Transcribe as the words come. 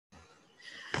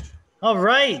All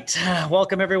right,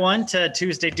 welcome everyone to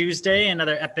Tuesday,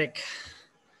 another epic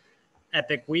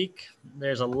week.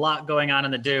 There's a lot going on in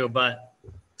the do, but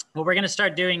what we're going to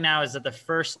start doing now is that the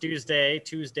first Tuesday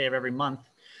of every month,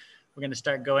 we're going to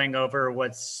start going over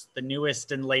what's the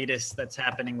newest and latest that's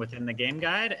happening within the game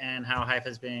guide and how Hypha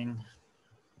is being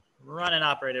run and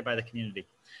operated by the community.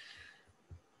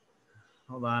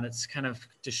 Hold on, it's kind of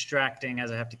distracting as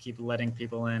I have to keep letting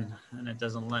people in and it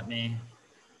doesn't let me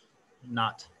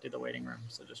not do the waiting room.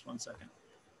 So just 1 second.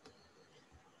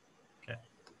 Okay.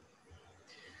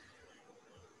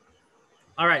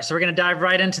 All right, so we're going to dive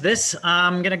right into this.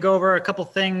 I'm going to go over a couple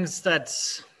things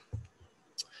that's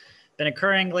been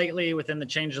occurring lately within the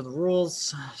change of the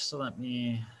rules. So let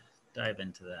me dive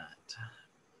into that.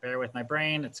 Bear with my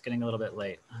brain, it's getting a little bit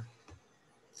late.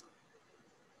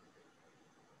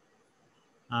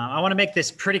 I want to make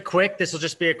this pretty quick. This will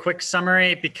just be a quick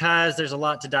summary because there's a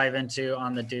lot to dive into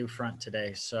on the do front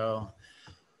today. So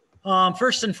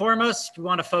first and foremost, we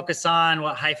want to focus on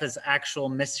what Hypha's actual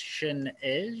mission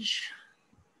is.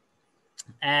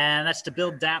 And that's to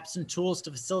build dApps and tools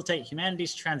to facilitate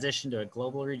humanity's transition to a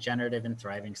global, regenerative, and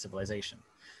thriving civilization.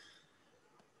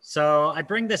 So I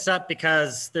bring this up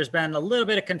because there's been a little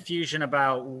bit of confusion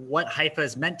about what Hypha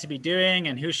is meant to be doing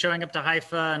and who's showing up to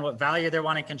Hypha and what value they're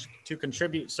wanting to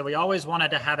contribute. So we always wanted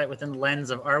to have it within the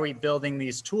lens of, are we building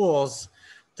these tools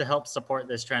to help support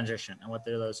this transition, and what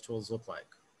do those tools look like?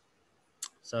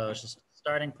 So it's just a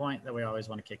starting point that we always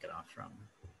want to kick it off from.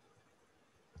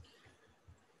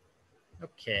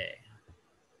 Okay.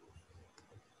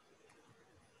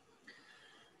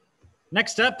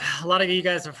 Next up, a lot of you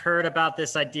guys have heard about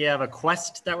this idea of a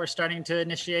quest that we're starting to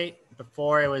initiate.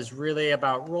 Before, it was really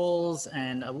about roles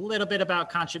and a little bit about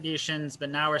contributions, but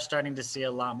now we're starting to see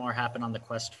a lot more happen on the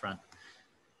quest front.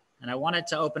 And I wanted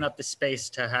to open up the space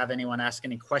to have anyone ask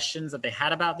any questions that they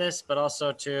had about this, but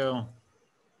also to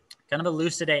kind of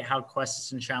elucidate how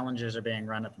quests and challenges are being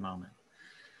run at the moment.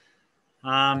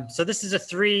 So this is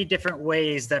 3 different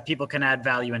ways that people can add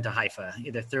value into Hypha,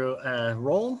 either through a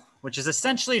role, which is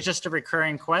essentially just a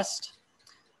recurring quest,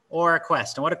 or a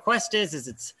quest. And what a quest is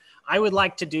it's, I would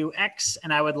like to do X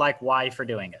and I would like Y for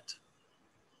doing it.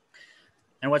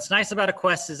 And what's nice about a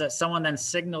quest is that someone then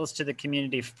signals to the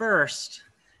community first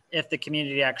if the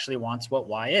community actually wants what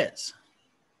Y is.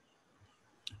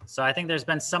 So I think there's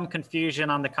been some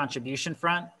confusion on the contribution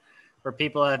front where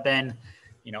people have been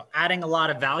adding a lot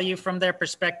of value from their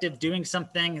perspective, doing some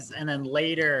things, and then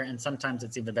later, and sometimes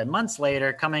it's even been months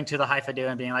later, coming to the Hypha do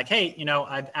and being like, hey,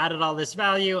 I've added all this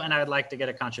value and I would like to get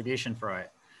a contribution for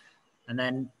it. And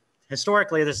then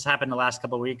historically, this has happened the last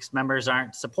couple of weeks, members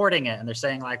aren't supporting it. And they're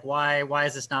saying like, why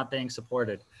is this not being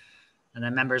supported? And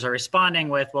then members are responding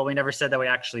with, well, we never said that we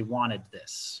actually wanted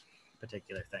this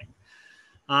particular thing.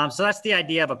 So that's the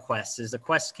idea of a quest, is the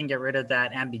quest can get rid of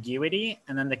that ambiguity,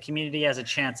 and then the community has a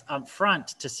chance up front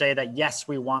to say that, yes,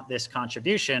 we want this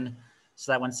contribution,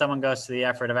 so that when someone goes to the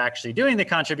effort of actually doing the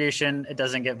contribution, it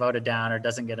doesn't get voted down or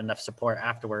doesn't get enough support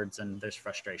afterwards, and there's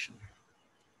frustration.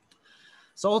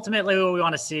 So ultimately, what we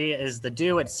want to see is the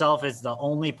do itself is the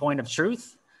only point of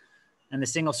truth and the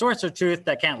single source of truth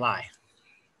that can't lie.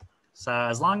 So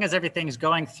as long as everything's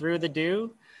going through the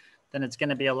do, then it's going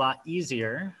to be a lot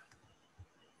easier.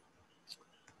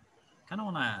 I kind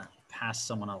of want to pass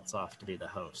someone else off to be the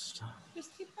host.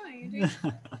 Just keep going. Do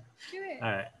it.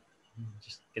 All right. I'm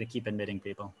just going to keep admitting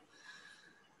people.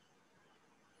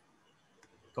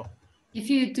 Cool. If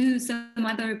you do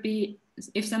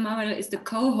if some other is the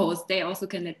co-host, they also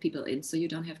can let people in, so you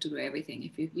don't have to do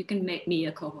everything. If you can make me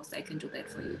a co-host, I can do that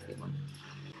for you if you want.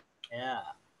 Yeah.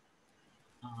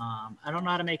 I don't know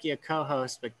how to make you a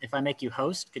co-host, but if I make you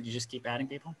host, could you just keep adding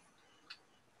people?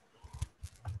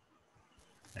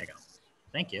 There you go.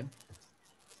 Thank you.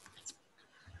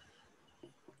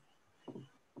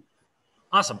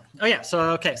 Awesome. Oh yeah,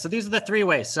 so these are the 3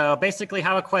 ways. So basically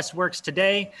how a quest works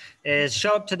today is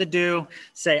show up to the do,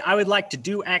 say, I would like to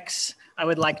do X, I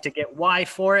would like to get Y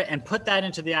for it, and put that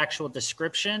into the actual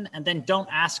description, and then don't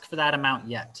ask for that amount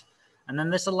yet. And then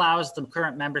this allows the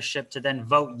current membership to then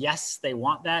vote yes, they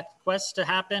want that quest to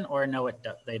happen, or no,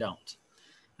 they don't.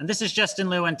 And this is just in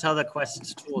lieu until the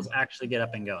quest tools actually get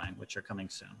up and going, which are coming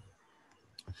soon.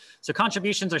 So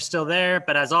contributions are still there,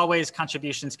 but as always,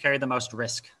 contributions carry the most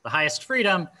risk, the highest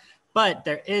freedom, but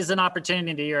there is an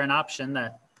opportunity or an option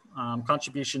that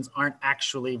contributions aren't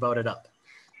actually voted up.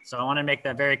 So I want to make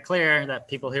that very clear that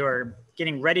people who are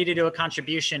getting ready to do a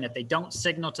contribution, if they don't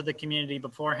signal to the community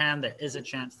beforehand, there is a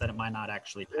chance that it might not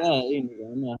actually pass.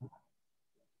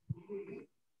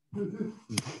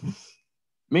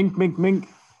 Mink, mink, mink.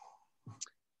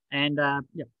 And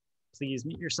yeah, please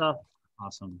mute yourself.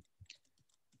 Awesome.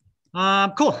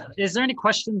 Cool. Is there any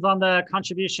questions on the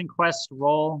contribution quest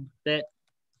role bit?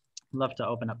 I'd love to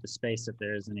open up the space if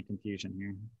there is any confusion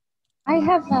here. I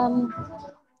have, I'm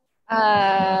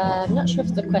not sure if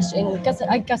it's a question,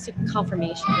 I guess a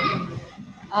confirmation,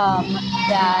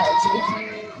 that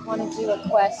if you want to do a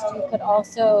quest, you could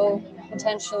also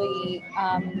potentially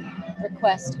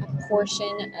request a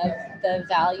portion of the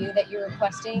value that you're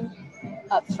requesting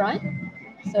up front,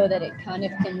 so that it kind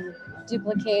of can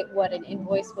duplicate what an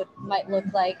invoice might look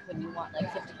like when you want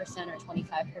like 50% or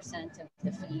 25% of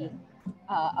the fee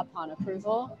upon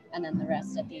approval, and then the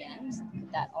rest at the end.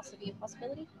 Could that also be a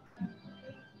possibility?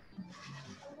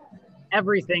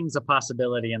 Everything's a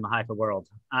possibility in the Hypha world.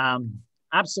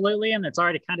 Absolutely, and it's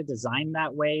already kind of designed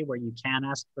that way where you can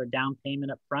ask for a down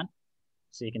payment up front.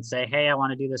 So you can say, hey, I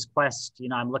want to do this quest, you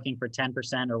know, I'm looking for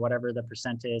 10% or whatever the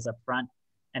percent is up front.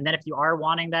 And then if you are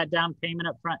wanting that down payment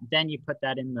up front, then you put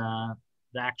that in the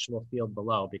actual field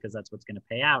below, because that's what's going to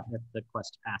pay out if the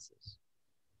quest passes.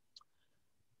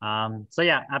 So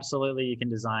yeah, absolutely, you can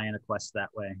design a quest that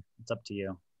way. It's up to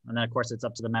you. And then of course it's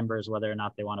up to the members whether or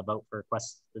not they want to vote for a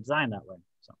quest designed that way.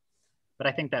 So, but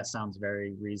I think that sounds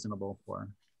very reasonable for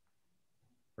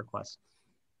quests.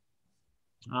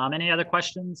 Any other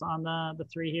questions on the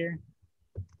three here?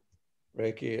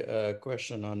 Reiki, a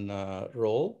question on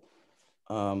role.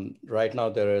 Right now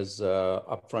there is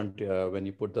upfront, when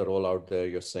you put the role out there,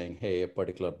 you're saying, hey, a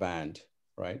particular band,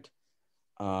 right?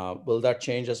 Will that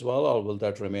change as well, or will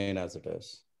that remain as it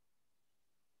is?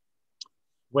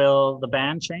 Will the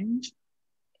band change?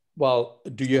 Well,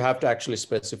 do you have to actually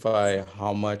specify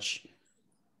how much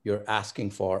you're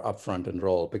asking for upfront and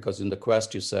role? Because in the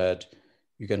quest you said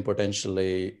you can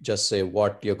potentially just say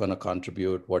what you're going to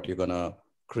contribute, what you're going to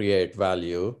create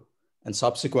value, and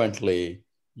subsequently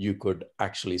you could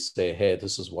actually say, hey,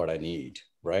 this is what I need,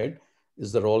 right?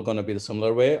 Is the role going to be the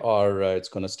similar way, or it's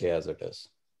going to stay as it is?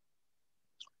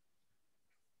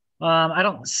 I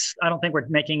don't think we're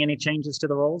making any changes to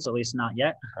the roles, at least not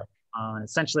yet.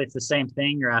 Essentially, it's the same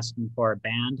thing. You're asking for a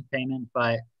band payment,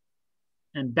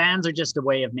 and bands are just a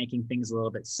way of making things a little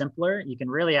bit simpler. You can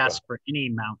really ask for any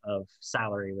amount of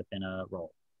salary within a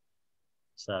role.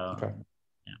 So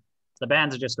yeah, the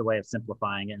bands are just a way of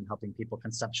simplifying it and helping people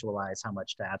conceptualize how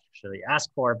much to actually ask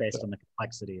for based on the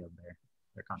complexity of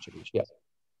their contributions. Yeah.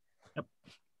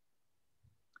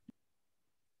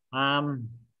 Yep.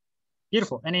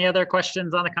 Beautiful. Any other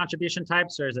questions on the contribution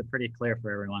types, or is it pretty clear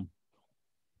for everyone?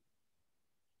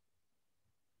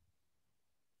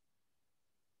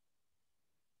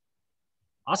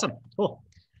 Awesome, cool.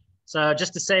 So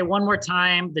just to say one more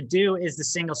time, the do is the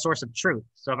single source of truth.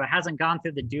 So if it hasn't gone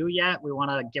through the do yet, we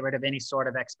want to get rid of any sort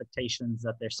of expectations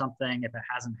that there's something, if it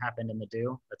hasn't happened in the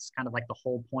do. That's kind of like the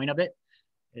whole point of it,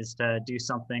 is to do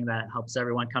something that helps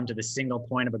everyone come to the single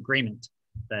point of agreement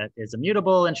that is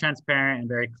immutable and transparent and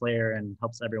very clear and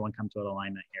helps everyone come to an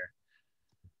alignment here.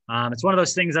 It's one of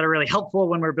those things that are really helpful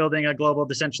when we're building a global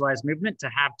decentralized movement, to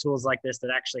have tools like this that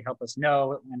actually help us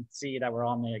know and see that we're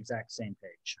on the exact same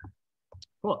page.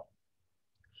 Cool.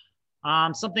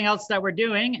 Something else that we're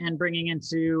doing and bringing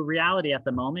into reality at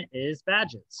the moment is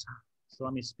badges. So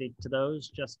let me speak to those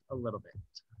just a little bit.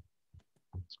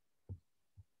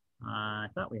 I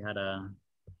thought we had a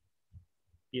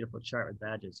beautiful chart with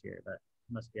badges here, but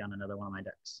it must be on another one of my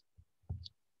decks.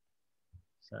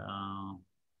 So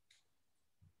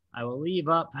I will leave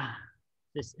up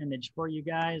this image for you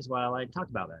guys while I talk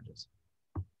about badges,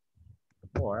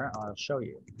 or I'll show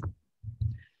you.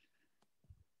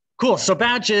 Cool, so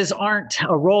badges aren't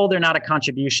a role, they're not a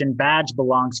contribution. Badge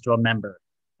belongs to a member.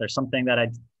 There's something that a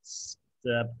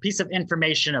piece of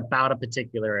information about a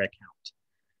particular account.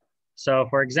 So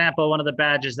for example, one of the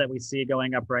badges that we see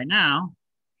going up right now,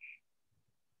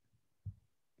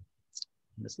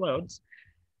 this loads,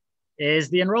 is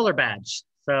the enroller badge.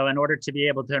 So in order to be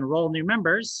able to enroll new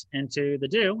members into the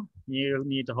do, you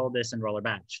need to hold this enroller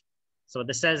badge. So what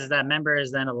this says is that member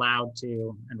is then allowed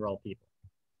to enroll people.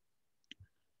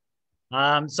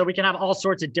 So we can have all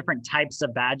sorts of different types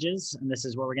of badges, and this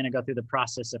is what we're going to go through the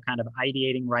process of kind of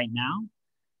ideating right now,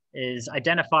 is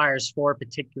identifiers for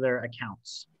particular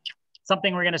accounts.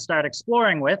 Something we're going to start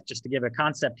exploring with, just to give a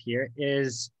concept here,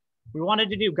 is we wanted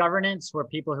to do governance where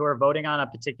people who are voting on a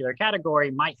particular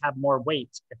category might have more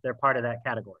weight if they're part of that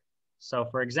category. So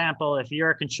for example, if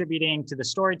you're contributing to the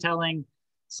storytelling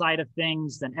side of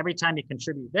things, then every time you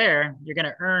contribute there, you're going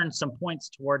to earn some points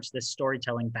towards this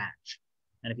storytelling badge.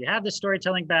 And if you have the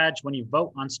storytelling badge, when you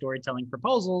vote on storytelling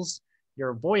proposals,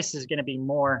 your voice is going to be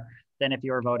more than if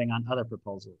you were voting on other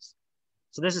proposals.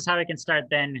 So this is how we can start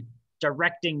then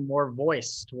directing more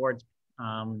voice towards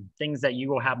things that you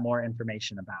will have more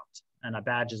information about. And a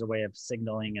badge is a way of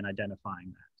signaling and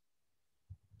identifying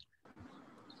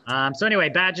that. So anyway,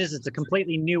 badges, it's a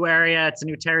completely new area. It's a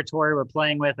new territory we're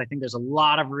playing with. I think there's a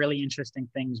lot of really interesting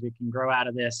things we can grow out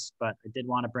of this, but I did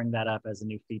want to bring that up as a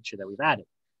new feature that we've added.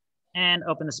 And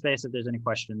open the space if there's any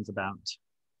questions about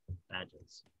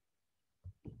badges.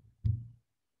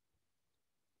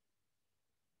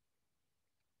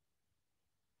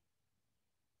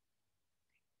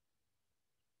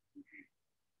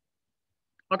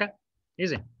 Okay,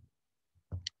 easy.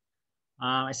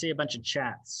 I see a bunch of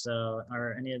chats. So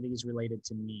are any of these related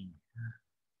to me?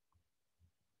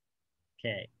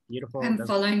 Okay, beautiful. I'm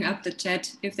following up the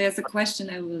chat. If there's a question,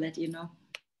 I will let you know.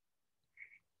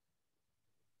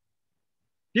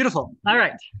 Beautiful. All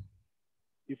right.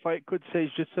 If I could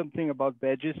say just something about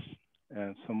badges,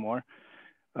 some more.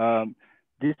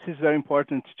 This is very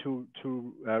important to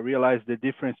realize the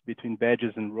difference between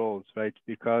badges and roles, right?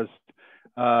 Because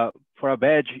for a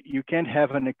badge, you can't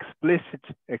have an explicit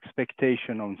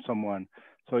expectation on someone.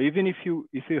 So even if you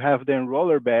have the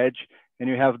enroller badge and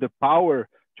you have the power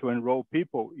to enroll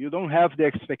people, you don't have the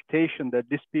expectation that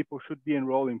these people should be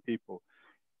enrolling people.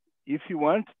 If you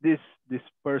want this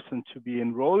person to be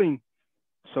enrolling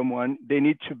someone, they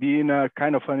need to be in a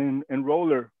kind of an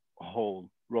enroller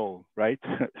role, right?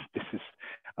 This is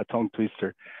a tongue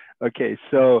twister. Okay,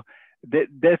 so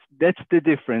that's the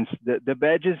difference. The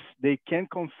badges, they can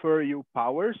confer you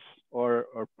powers or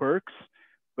perks,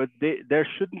 but there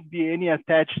shouldn't be any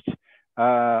attached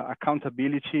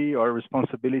accountability or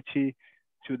responsibility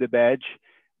to the badge.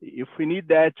 If we need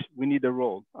that, we need a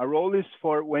role. A role is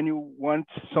for when you want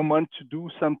someone to do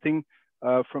something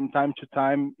from time to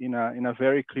time in a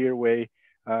very clear way,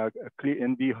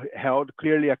 and be held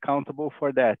clearly accountable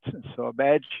for that. So a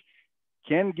badge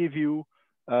can give you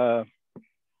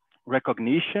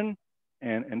recognition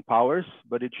and powers,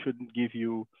 but it shouldn't give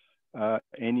you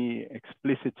any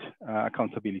explicit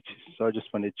accountability. So I just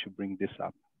wanted to bring this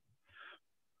up.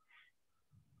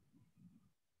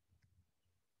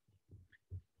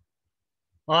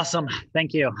 Awesome,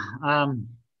 thank you. I'm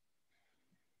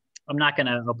not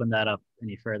gonna open that up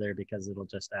any further because it'll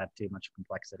just add too much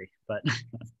complexity, but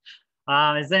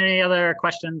is there any other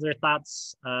questions or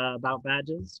thoughts about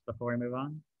badges before we move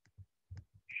on?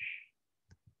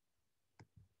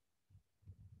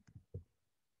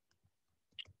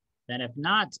 Then if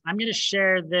not, I'm gonna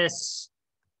share this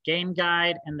game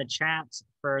guide in the chat.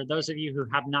 For those of you who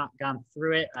have not gone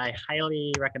through it, I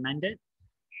highly recommend it.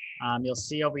 You'll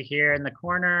see over here in the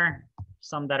corner,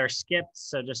 some that are skipped,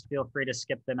 so just feel free to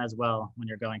skip them as well when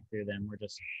you're going through them. We're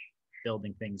just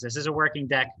building things. This is a working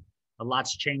deck, a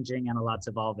lot's changing and a lot's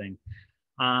evolving.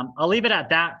 I'll leave it at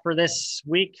that for this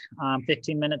week,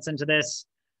 15 minutes into this.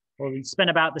 We'll spend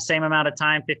about the same amount of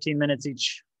time, 15 minutes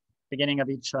each beginning of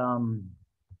each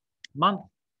month,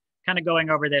 kind of going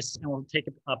over this, and we'll take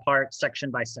it apart section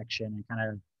by section and kind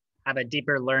of have a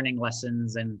deeper learning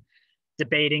lessons and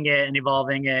debating it and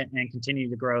evolving it and continue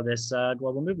to grow this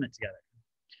global movement together.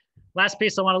 Last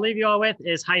piece I want to leave you all with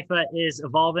is Hypha is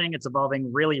evolving. It's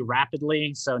evolving really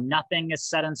rapidly, so nothing is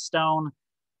set in stone.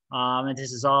 And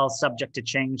this is all subject to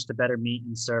change to better meet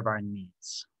and serve our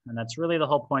needs. And that's really the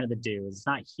whole point of the do. It's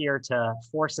not here to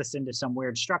force us into some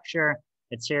weird structure.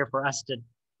 It's here for us to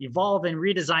evolve and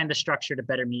redesign the structure to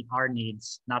better meet our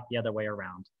needs, not the other way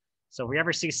around. So if we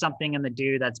ever see something in the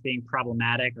do that's being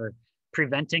problematic or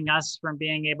preventing us from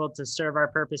being able to serve our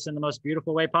purpose in the most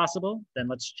beautiful way possible, then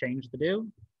let's change the do.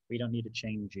 We don't need to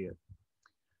change you.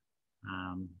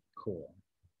 Cool.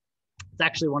 It's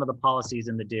actually one of the policies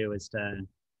in the do is to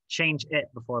change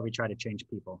it before we try to change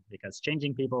people, because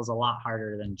changing people is a lot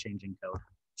harder than changing code.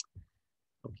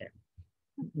 Okay.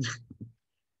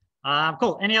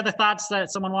 Cool. Any other thoughts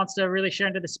that someone wants to really share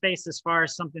into the space as far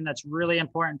as something that's really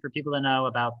important for people to know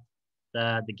about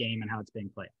the game and how it's being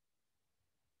played?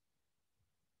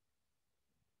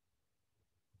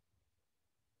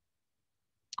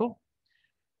 Cool.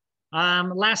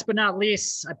 Last but not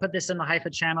least, I put this in the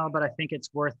Hypha channel, but I think it's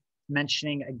worth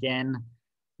mentioning again.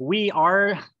 We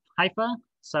are Hypha.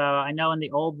 So I know in the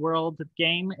old world of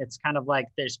game, it's kind of like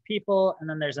there's people and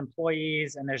then there's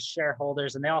employees and there's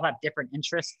shareholders, and they all have different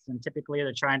interests. And typically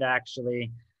they're trying to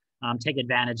actually take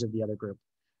advantage of the other group.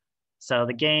 So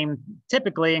the game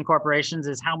typically in corporations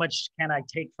is how much can I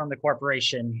take from the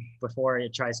corporation before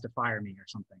it tries to fire me or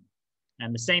something.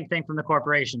 And the same thing from the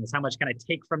corporation is how much can I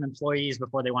take from employees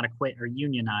before they want to quit or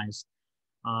unionize.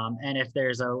 And if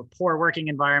there's a poor working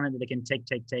environment, that they can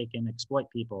take and exploit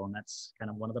people. And that's kind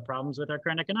of one of the problems with our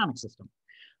current economic system.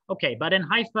 Okay, but in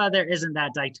Hypha, there isn't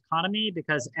that dichotomy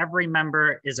because every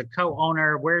member is a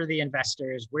co-owner. We're the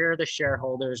investors, we're the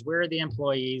shareholders, we're the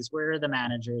employees, we're the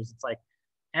managers. It's like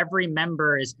every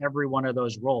member is every one of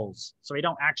those roles. So we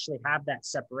don't actually have that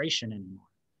separation anymore.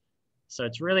 So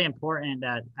it's really important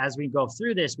that as we go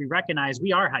through this, we recognize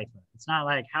we are Hypha. It's not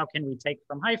like, how can we take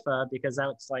from Hypha? Because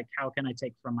that's like, how can I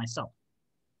take from myself?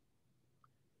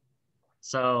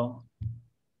 So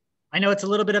I know it's a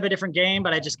little bit of a different game,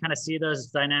 but I just kind of see those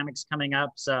dynamics coming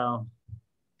up. So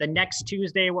the next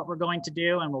Tuesday, what we're going to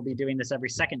do, and we'll be doing this every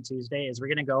second Tuesday, is we're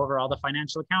going to go over all the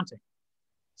financial accounting.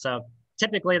 So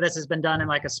typically this has been done in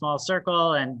like a small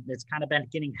circle, and it's kind of been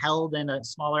getting held in a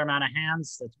smaller amount of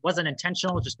hands. It wasn't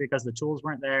intentional just because the tools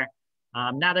weren't there.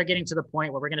 Now they're getting to the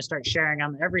point where we're going to start sharing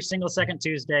them every single second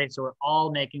Tuesday. So we're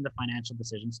all making the financial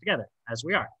decisions together, as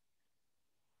we are.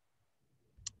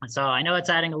 So I know it's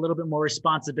adding a little bit more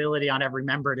responsibility on every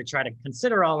member to try to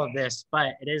consider all of this,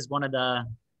 but it is one of the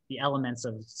elements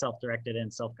of self-directed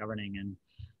and self-governing and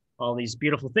all these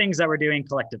beautiful things that we're doing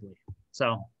collectively.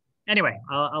 So anyway,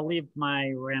 I'll leave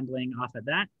my rambling off at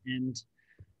that, and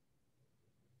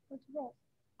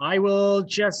I will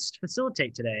just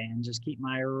facilitate today and just keep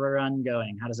my run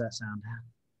going. How does that sound?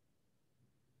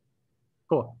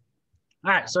 Cool.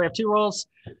 All right, so we have two roles.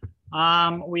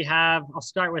 I'll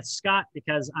start with Scott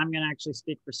because I'm going to actually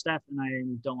speak for Steph and I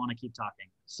don't want to keep talking.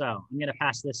 So I'm going to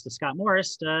pass this to Scott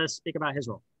Morris to speak about his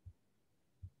role.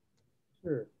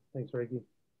 Sure. Thanks, Reiki.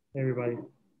 Hey, everybody.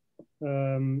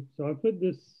 So I put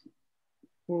this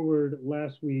forward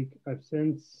last week. I've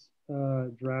since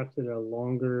drafted a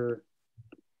longer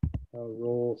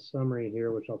role summary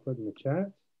here, which I'll put in the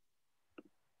chat.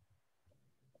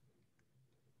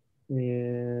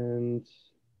 And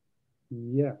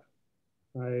yeah,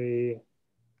 I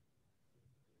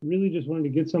really just wanted to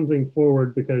get something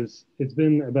forward because it's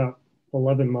been about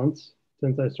 11 months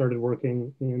since I started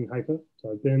working in Hypha.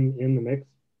 So I've been in the mix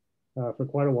for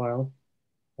quite a while.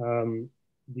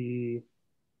 The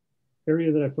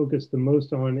area that I focus the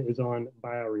most on is on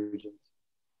bioregions,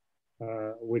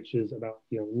 which is about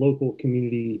local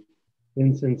community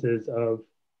instances of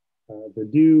the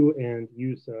do and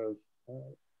use of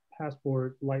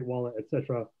Passport, Light Wallet,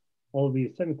 etc. All of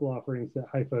these technical offerings that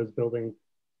Hypha is building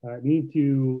need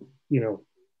to,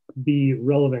 be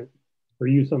relevant for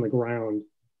use on the ground.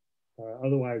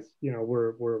 Otherwise,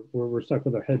 we're stuck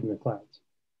with our head in the clouds.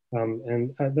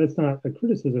 And that's not a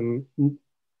criticism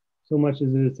so much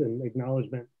as it's an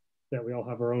acknowledgement that we all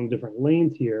have our own different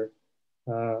lanes here.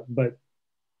 But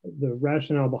the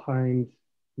rationale behind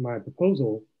my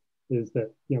proposal is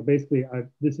that, basically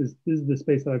this is the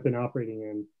space that I've been operating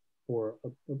in for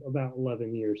about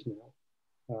 11 years now.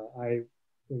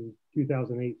 In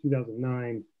 2008,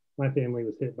 2009, my family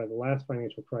was hit by the last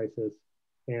financial crisis,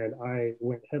 and I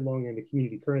went headlong into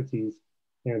community currencies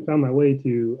and found my way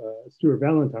to Stuart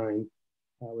Valentine,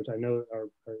 which I know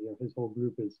his whole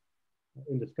group is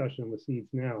in discussion with Seeds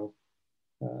now.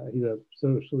 He's a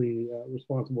socially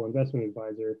responsible investment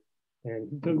advisor, and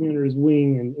he took me under his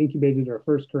wing and incubated our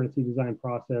first currency design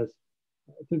process.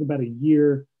 It took about a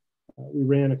year. We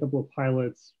ran a couple of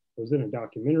pilots. I was in a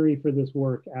documentary for this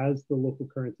work as the local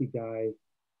currency guy.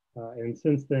 And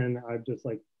since then, I've just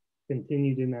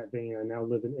continued in that vein. I now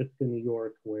live in Ithaca, New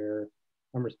York, where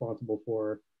I'm responsible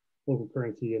for local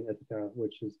currency in Ithaca,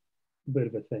 which is a bit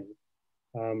of a thing.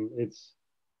 It's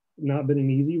not been an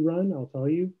easy run, I'll tell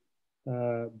you,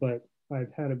 but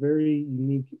I've had a very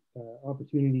unique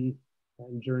opportunity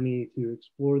and journey to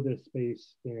explore this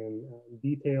space in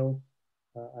detail.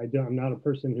 I'm not a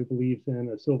person who believes in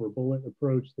a silver bullet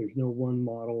approach. There's no one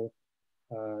model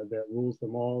that rules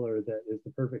them all or that is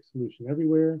the perfect solution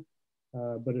everywhere.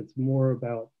 But it's more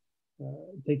about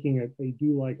taking a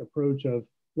do-like approach of,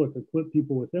 look, equip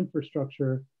people with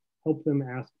infrastructure, help them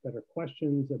ask better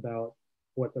questions about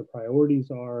what their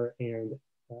priorities are, and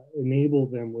enable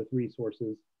them with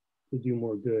resources to do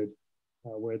more good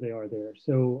where they are there.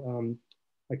 So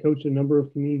I coach a number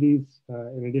of communities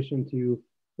in addition to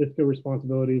Ithaca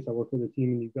responsibilities. I work with a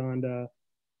team in Uganda.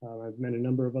 I've met a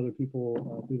number of other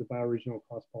people through the bioregional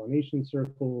cross-pollination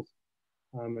circles.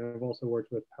 And I've also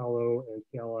worked with Paolo and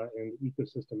Kiala in the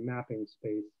ecosystem mapping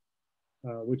space,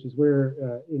 which is where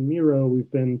in Miro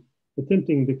we've been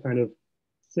attempting to kind of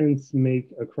sense make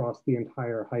across the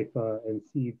entire Hypha and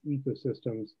Seeds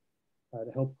ecosystems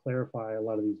to help clarify a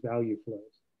lot of these value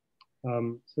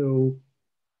flows. So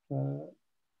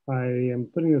I am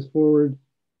putting this forward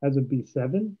as a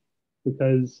B7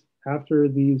 because after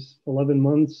these 11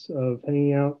 months of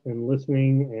hanging out and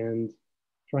listening and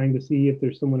trying to see if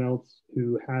there's someone else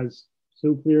who has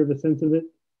so clear of a sense of it,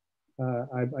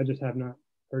 I just have not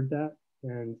heard that.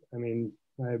 And I mean,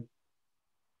 I'm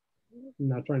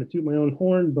not trying to toot my own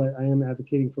horn, but I am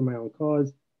advocating for my own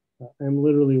cause. I'm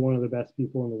literally one of the best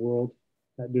people in the world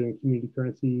at doing community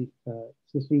currency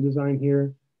system design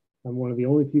here. I'm one of the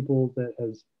only people that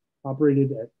has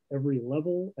operated at every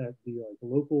level, at the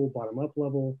local bottom-up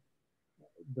level,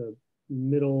 the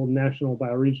middle national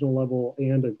bioregional level,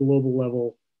 and a global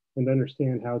level, and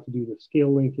understand how to do the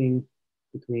scale linking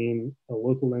between a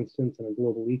local instance and a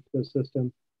global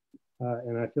ecosystem.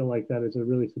 And I feel like that is a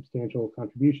really substantial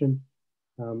contribution.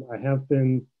 I have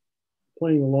been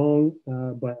playing along,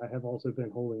 but I have also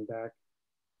been holding back.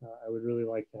 I would really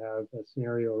like to have a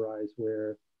scenario arise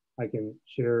where I can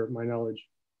share my knowledge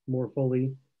more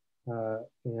fully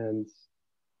and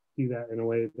do that in a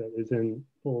way that is in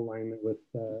full alignment with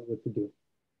the DHO.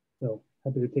 So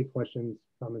happy to take questions,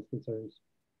 comments, concerns.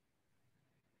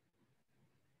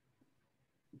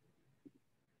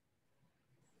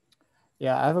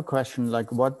 Yeah, I have a question.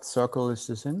 Like, what circle is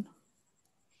this in?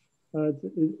 That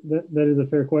is a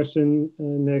fair question,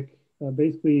 Nick.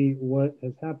 Basically, what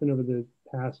has happened over the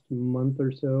past month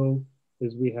or so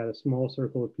is we had a small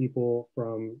circle of people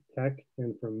from tech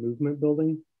and from movement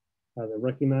building that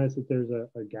recognize that there's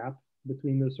a gap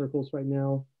between those circles right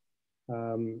now.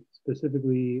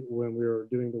 Specifically, when we were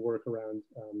doing the work around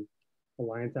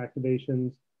alliance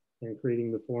activations and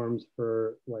creating the forms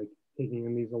for like taking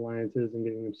in these alliances and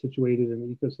getting them situated in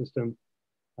the ecosystem,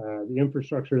 the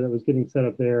infrastructure that was getting set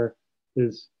up there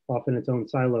is often its own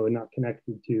silo and not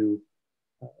connected to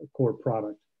a core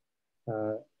product.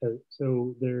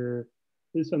 So there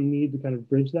is some need to kind of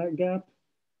bridge that gap.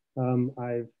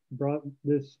 I've brought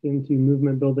this into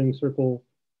movement building circle,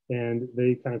 and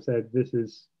they kind of said this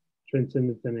is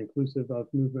transcendent and inclusive of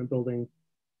movement building.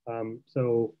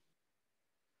 So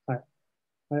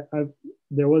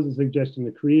there was a suggestion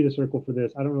to create a circle for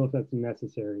this. I don't know if that's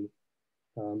necessary,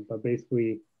 but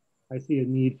basically I see a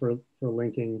need for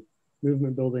linking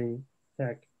movement building,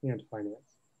 tech, and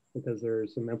finance, because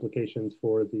there's some implications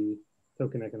for the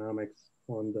token economics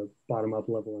on the bottom-up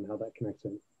level and how that connects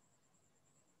in.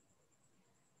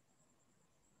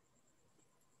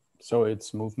 So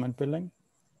it's movement building?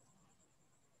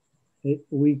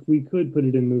 We could put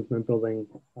it in movement building.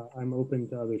 I'm open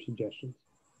to other suggestions.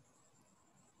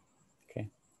 Okay.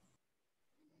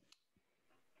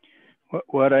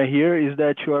 What I hear is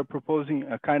that you are proposing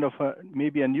a kind of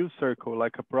maybe a new circle,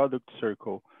 like a product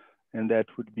circle, and that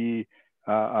would be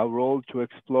a role to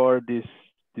explore this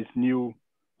new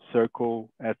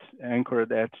circle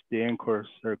anchored at the anchor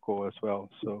circle as well.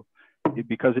 So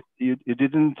because it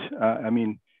didn't, I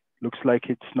mean, looks like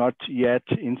it's not yet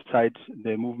inside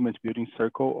the movement building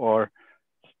circle or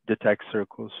the tech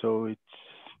circle. So it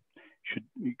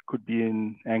could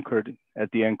be anchored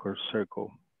at the anchor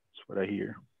circle. That's what I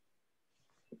hear.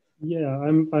 Yeah,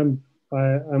 I'm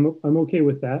okay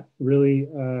with that. Really,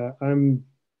 I'm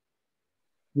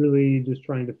really just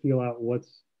trying to feel out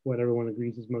what everyone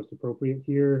agrees is most appropriate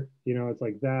here. You know, it's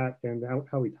like that, and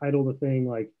how we title the thing.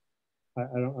 Like, I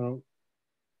don't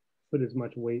put as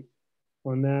much weight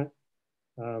on that.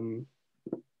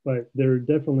 But there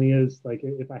definitely is, like,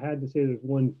 if I had to say there's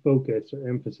one focus or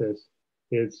emphasis,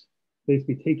 it's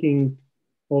basically taking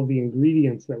all the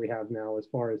ingredients that we have now as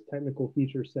far as technical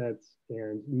feature sets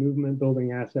and movement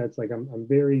building assets. Like I'm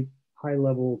very high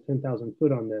level, 10,000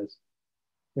 foot on this,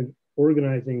 and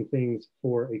organizing things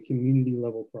for a community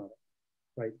level product,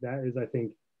 right? That is, I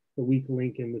think, the weak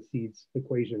link in the seeds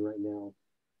equation right now.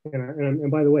 And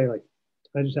by the way, like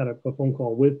I just had a phone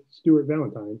call with Stuart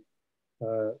Valentine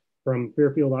from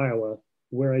Fairfield, Iowa,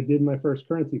 where I did my first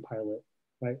currency pilot.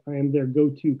 Right? I am their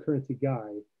go-to currency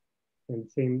guy. And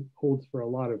same holds for a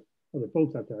lot of other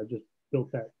folks out there. I've just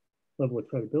built that level of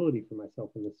credibility for myself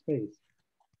in this space.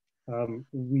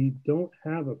 We don't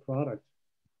have a product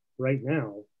right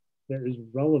now that is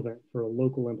relevant for a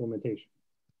local implementation,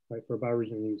 right? For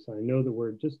bioregional use. I know that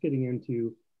we're just getting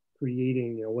into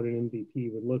creating, you know, what an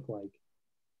MVP would look like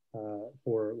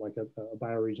for like a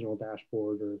bioregional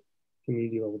dashboard or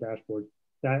community level dashboard.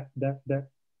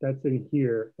 That's in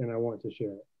here, and I want to share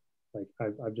it. Like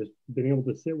I've just been able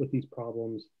to sit with these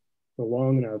problems for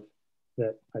long enough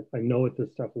that I know what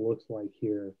this stuff looks like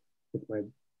here with my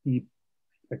deep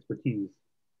expertise.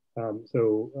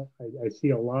 So I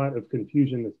see a lot of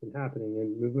confusion that's been happening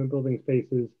in movement building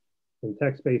spaces, in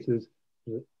tech spaces.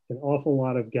 There's an awful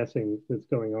lot of guessing that's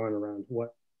going on around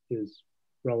what is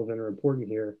relevant or important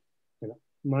here. And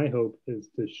my hope is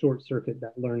to short circuit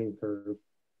that learning curve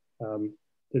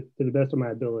to the best of my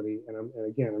ability. And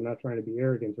again, I'm not trying to be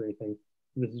arrogant or anything.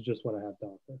 This is just what I have to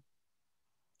offer.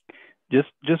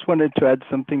 Just wanted to add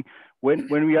something. When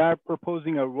we are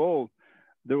proposing a role,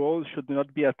 the role should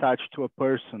not be attached to a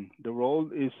person. The role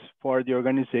is for the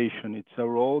organization. It's a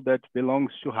role that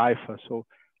belongs to Hypha. So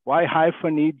why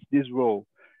Hypha needs this role?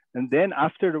 And then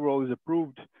after the role is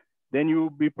approved, then you will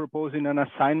be proposing an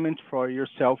assignment for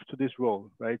yourself to this role,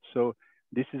 right? So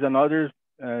this is another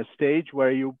stage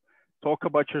where you talk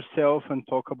about yourself and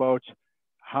talk about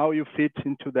how you fit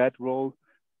into that role.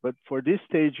 But for this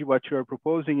stage, what you are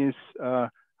proposing is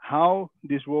how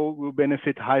this role will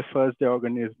benefit Hypha as the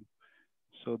organism.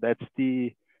 So that's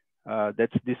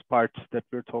this part that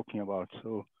we're talking about.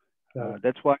 So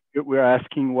that's why we're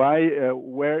asking why,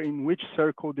 where, in which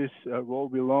circle this role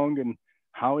belong and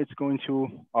how it's going to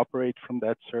operate from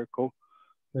that circle.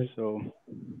 Right. So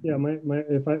yeah,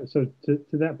 to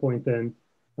that point then,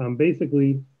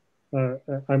 basically,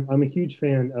 I'm a huge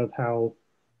fan of how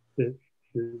the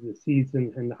seeds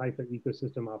and the Hypha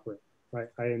ecosystem operate. Right,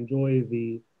 I enjoy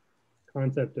the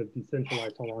concept of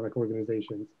decentralized holonic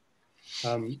organizations.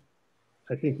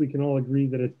 I think we can all agree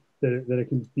that it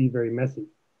can be very messy.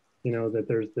 You know, that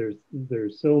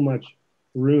there's so much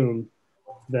room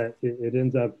that it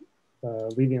ends up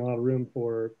leaving a lot of room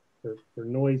for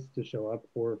noise to show up,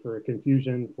 or for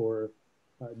confusion, for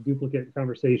duplicate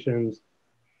conversations.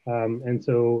 And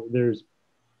so there's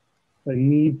a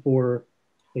need for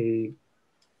a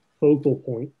focal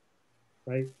point,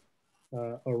 right,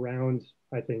 around,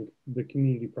 I think, the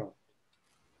community product,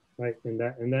 right, and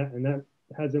that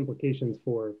has implications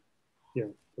for, you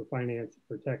know, for finance,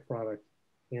 for tech product,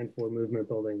 and for movement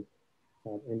building,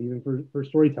 and even for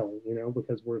storytelling, you know,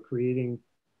 because we're creating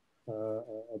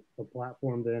a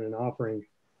platform, then an offering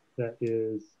that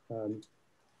is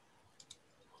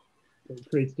that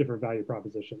creates different value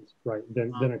propositions, right,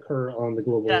 than occur on the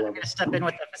global level. I'm going to step in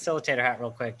with the facilitator hat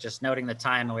real quick, just noting the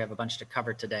time, and we have a bunch to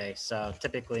cover today. So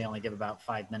typically only give about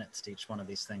 5 minutes to each one of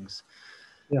these things.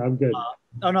 Yeah, I'm good.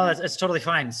 Oh, no, it's totally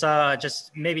fine. So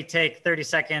just maybe take 30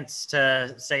 seconds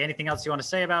to say anything else you want to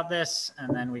say about this,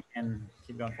 and then we can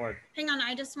keep going forward. Hang on,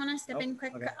 I just want to step in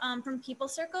quick from People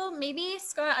Circle. Maybe,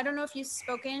 Scott, I don't know if you've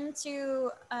spoken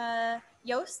to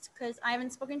Joost, because I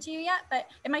haven't spoken to you yet, but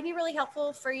it might be really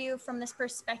helpful for you from this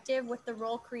perspective with the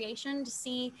role creation to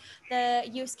see the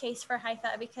use case for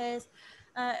Hypha, because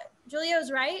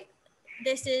Julio's right.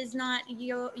 This is not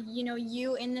you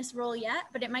in this role yet,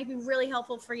 but it might be really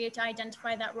helpful for you to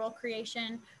identify that role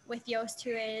creation with Joost,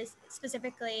 who is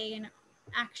specifically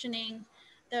actioning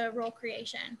the role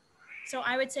creation. So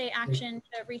I would say action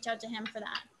to reach out to him for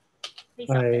that.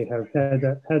 I have had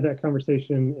that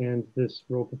conversation, and this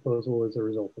role proposal is a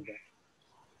result of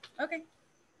that. Okay.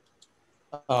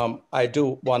 I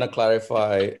do want to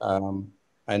clarify.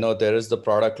 I know there is the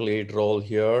product lead role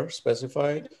here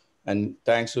specified. And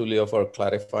thanks, Julio, for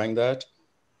clarifying that.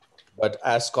 But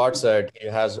as Scott said, he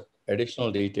has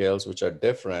additional details which are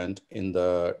different in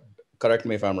the, correct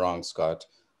me if I'm wrong, Scott,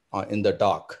 in the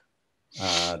doc,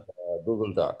 the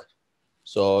Google Doc.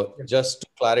 So just to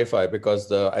clarify,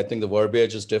 because I think the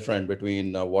verbiage is different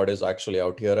between what is actually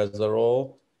out here as a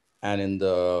role and in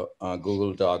the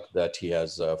Google Doc that he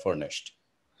has furnished.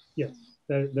 Yes.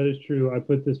 That is true. I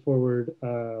put this forward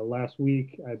last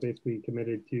week. I basically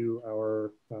committed to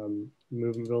our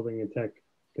movement building and tech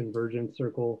convergence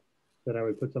circle that I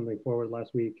would put something forward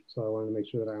last week. So I wanted to make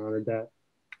sure that I honored that.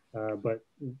 But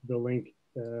the link,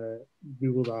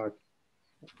 Google Doc,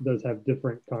 does have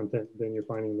different content than you're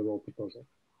finding in the role proposal.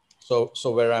 So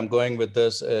where I'm going with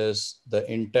this is the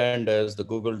intent is the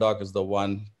Google Doc is the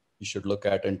one you should look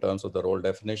at in terms of the role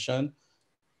definition,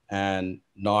 and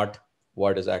not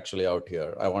what is actually out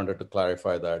here. I wanted to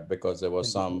clarify that because there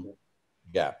was some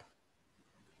gap.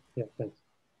 Yeah, thanks.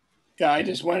 Yeah, I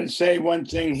just wanted to say one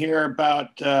thing here about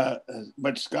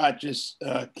what Scott just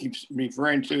keeps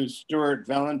referring to, Stuart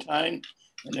Valentine,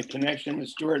 and the connection with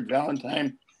Stuart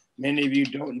Valentine. Many of you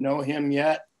don't know him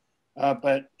yet,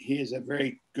 but he is a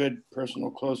very good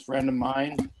personal close friend of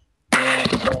mine.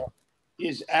 And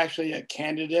he's actually a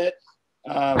candidate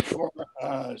for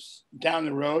down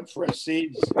the road for a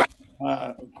seeds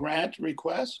grant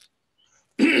request.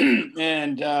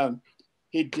 And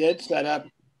he did set up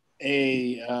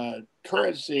a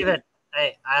currency. Steven,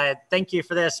 hey, I thank you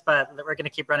for this, but we're going to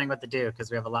keep running with the do because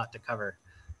we have a lot to cover.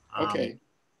 Okay.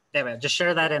 Anyway, just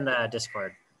share that in the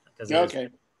Discord. Okay.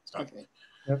 Okay.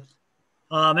 Yep.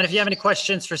 And if you have any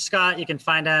questions for Scott, you can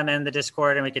find him in the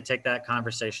Discord and we could take that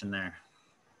conversation there.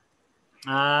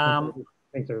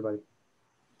 Thanks, everybody.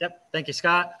 Yep. Thank you,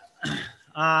 Scott.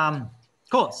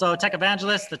 Cool. So tech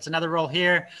evangelist, that's another role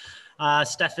here.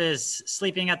 Steph is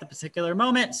sleeping at the particular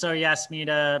moment, so he asked me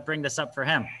to bring this up for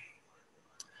him.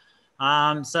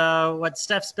 So what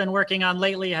Steph's been working on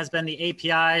lately has been the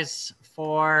APIs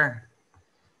for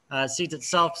Seeds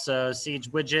itself. So Seeds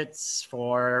widgets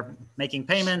for making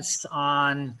payments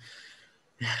on,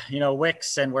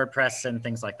 Wix and WordPress and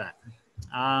things like that.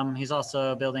 He's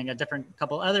also building a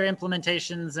couple other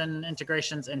implementations and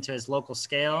integrations into his local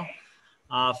scale.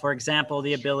 For example,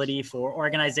 the ability for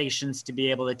organizations to be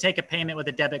able to take a payment with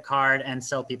a debit card and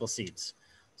sell people seeds.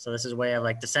 So this is a way of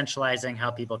like decentralizing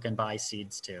how people can buy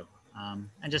seeds too, and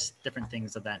just different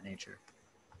things of that nature.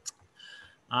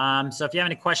 So if you have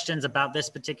any questions about this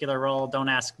particular role, don't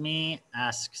ask me,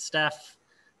 ask Steph.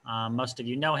 Most of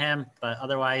you know him, but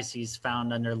otherwise he's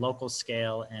found under local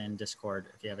scale in Discord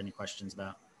if you have any questions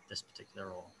about this particular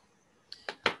role.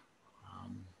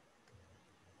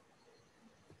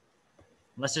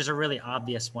 Unless there's a really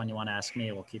obvious one you want to ask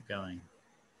me, we'll keep going.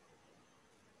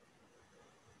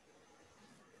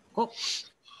 Cool.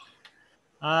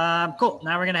 Cool.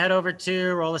 Now we're going to head over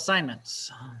to role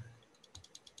assignments.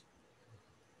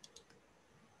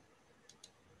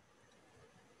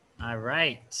 All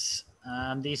right.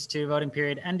 These two voting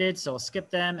period ended, so we'll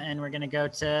skip them, and we're going to go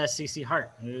to CC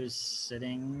Hart, who's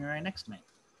sitting right next to me.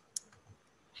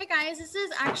 Hey guys, this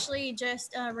is actually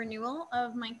just a renewal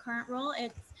of my current role.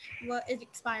 It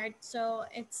expired, so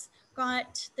it's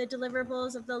got the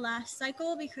deliverables of the last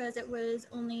cycle because it was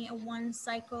only a 1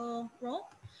 cycle role.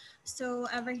 So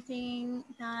everything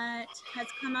that has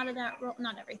come out of that role,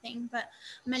 not everything, but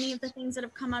many of the things that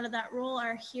have come out of that role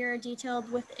are here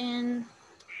detailed within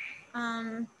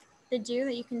the DHO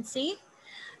that you can see.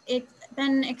 It's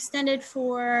been extended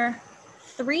for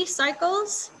 3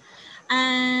 cycles,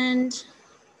 and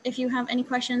if you have any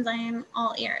questions, I am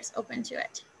all ears, open to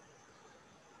it.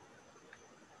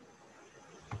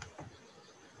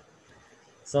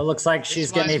 So it looks like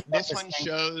she's getting this one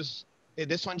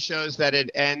shows that it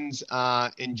ends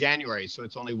in January, so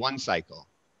it's only 1 cycle.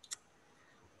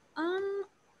 It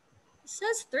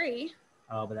says 3.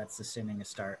 Oh, but that's assuming a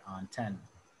start on 10.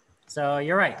 So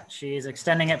you're right. She's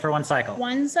extending it for 1 cycle.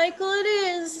 1 cycle it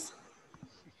is.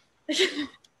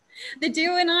 The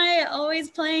DHO and I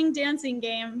always playing dancing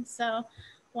game, so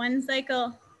 1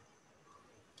 cycle.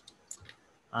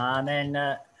 And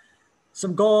then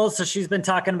some goals. So she's been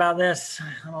talking about this.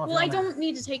 I don't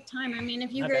need to take time. I mean,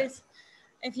 if you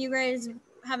guys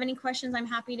have any questions, I'm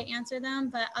happy to answer them.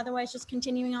 But otherwise, just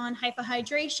continuing on Hypha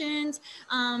hydrations.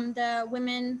 The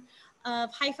women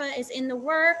of Hypha is in the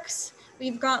works.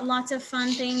 We've got lots of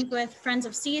fun things with Friends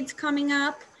of Seeds coming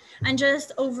up, and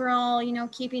just overall, you know,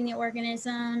 keeping the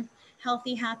organism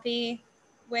healthy, happy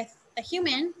with the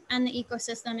human and the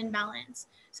ecosystem in balance.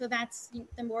 So that's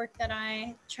the work that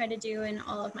I try to do in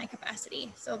all of my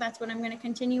capacity. So that's what I'm going to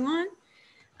continue on.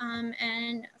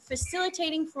 And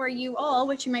facilitating for you all,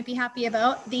 which you might be happy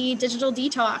about, the digital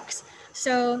detox.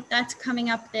 So that's coming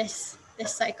up this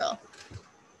cycle.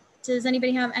 Does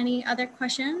anybody have any other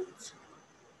questions?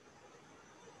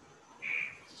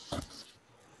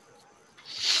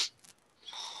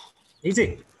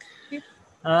 Easy.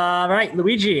 All right,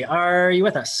 Luigi, are you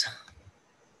with us?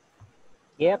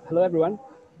 Yep, hello everyone.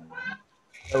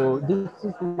 So this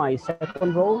is my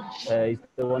second role. It's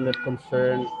the one that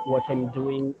concerns what I'm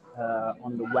doing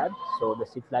on the web. So the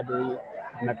Seeds library,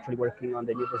 I'm actually working on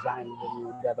the new design that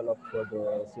we developed for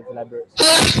the Seeds library.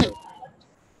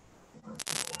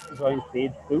 Join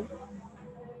Seeds too,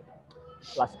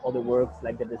 plus all the works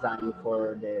like the design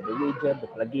for the widget, the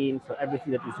plugin. So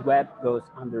everything that is web goes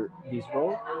under this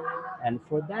role. And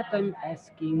for that, I'm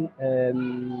asking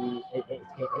an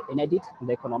edit on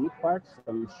the economic part. So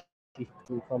I'm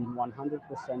shifting from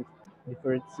 100%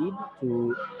 deferred seed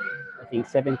to, I think,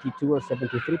 72 or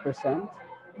 73%.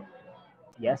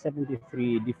 Yeah,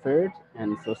 73 deferred,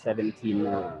 and so 17 in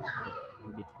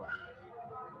Bitcoin.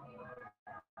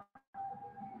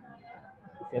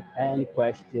 If you have any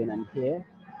question, I'm here.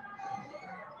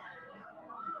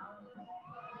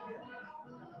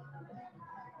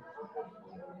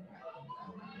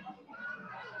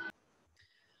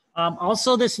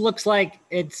 Also, this looks like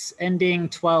it's ending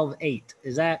 12/8.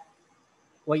 Is that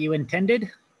what you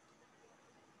intended?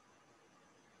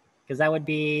 Because that would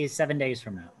be 7 days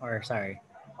from now, or sorry,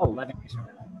 11 days from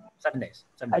now. 7 days.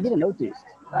 7 days. I didn't notice.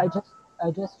 I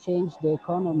just changed the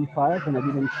economy part, and I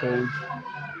didn't change.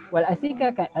 Well, I think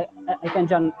I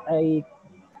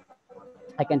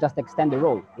can just extend the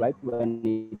role, right?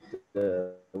 When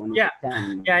yeah. it's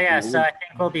 10, So I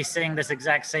think we'll be seeing this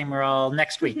exact same role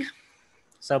next week.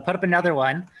 So put up another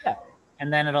one,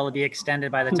 and then it'll be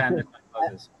extended by the time this one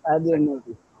closes. I didn't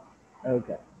notice.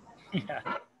 Okay.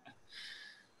 Yeah.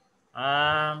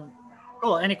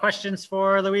 Cool. Any questions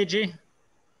for Luigi?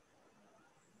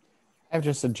 I have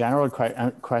just a general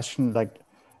question. Like,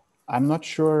 I'm not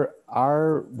sure,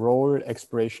 are role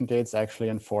expiration dates actually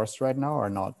enforced right now or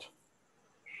not?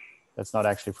 That's not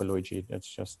actually for Luigi. That's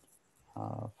just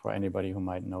for anybody who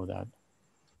might know that.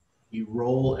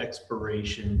 role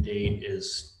expiration date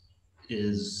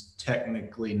is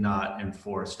technically not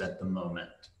enforced at the moment.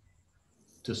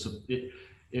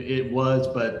 It was,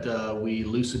 but we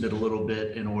loosened it a little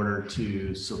bit in order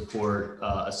to support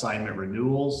assignment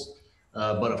renewals.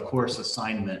 But of course,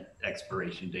 assignment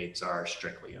expiration dates are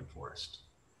strictly enforced.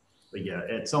 But yeah,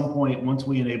 at some point, once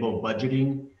we enable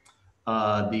budgeting,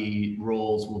 the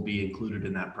roles will be included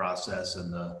in that process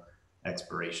and the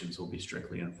expirations will be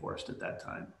strictly enforced at that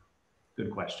time.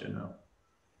 Good question, though.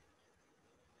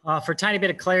 For a tiny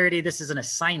bit of clarity, this is an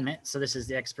assignment. So this is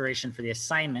the expiration for the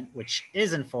assignment, which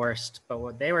is enforced. But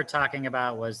what they were talking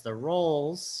about was the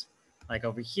roles, like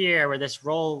over here, where this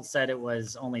role said it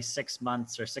was only 6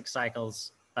 months or 6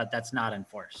 cycles, but that's not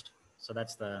enforced. So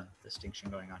that's the distinction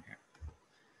going on here.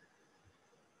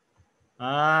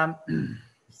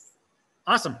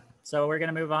 Awesome. So we're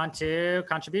going to move on to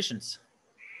contributions.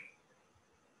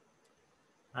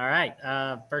 All right.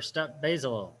 First up,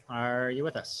 Basil, are you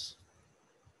with us?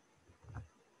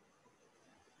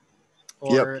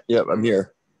 Yep, I'm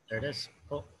here. There it is.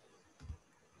 Cool.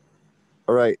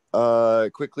 All right.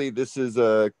 Quickly, this is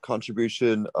a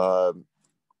contribution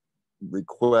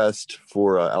request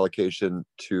for allocation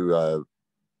to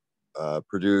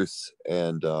produce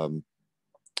and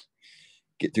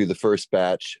get through the first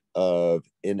batch of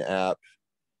in-app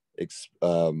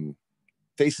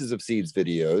Faces of Seeds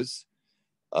videos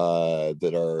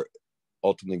that are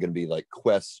ultimately going to be like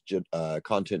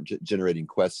content generating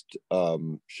quest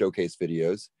showcase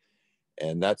videos.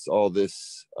 And that's all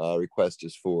this request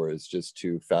is for, is just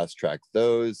to fast track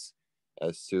those.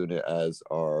 As soon as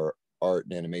our art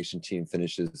and animation team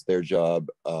finishes their job,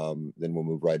 then we'll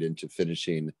move right into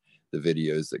finishing the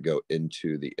videos that go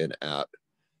into the in-app.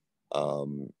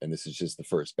 And this is just the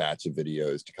first batch of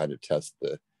videos to kind of test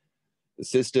the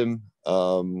system.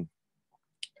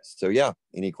 So yeah,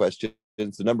 any questions?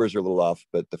 The numbers are a little off,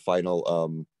 but the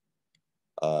final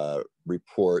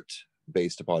report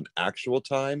based upon actual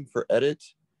time for edit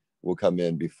will come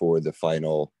in before the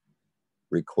final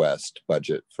request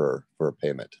budget for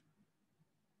payment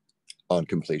on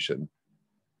completion.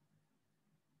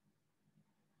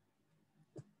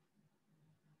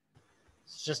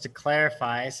 Just to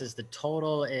clarify, it says the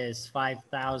total is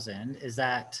 5,000. Is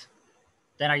that,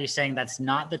 then are you saying that's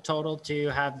not the total to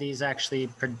have these actually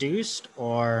produced,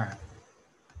 or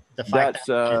the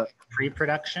 5,000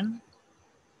 pre-production?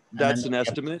 That's an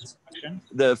estimate.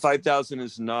 The 5,000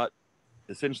 is not,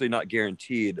 essentially not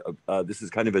guaranteed. This is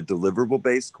kind of a deliverable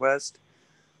based quest.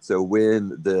 So when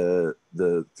the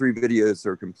 3 videos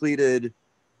are completed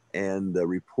and the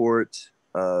report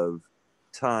of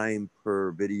time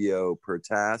per video per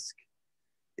task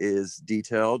is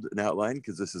detailed and outlined,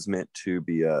 because this is meant to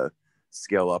be a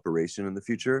scale operation in the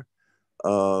future,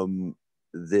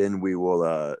 then we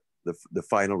will, the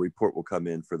final report will come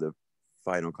in for the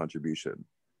final contribution.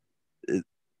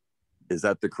 Is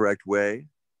that the correct way?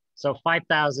 So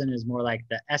 5,000 is more like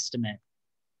the estimate.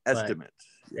 Estimate.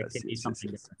 Yes, it could be something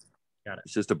different. Got it.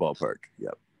 It's just a ballpark.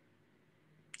 Yep.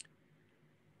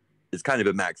 It's kind of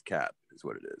a max cap, is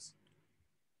what it is.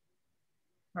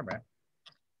 All right.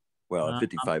 Well,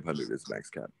 5,500 is max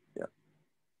cap. Yeah.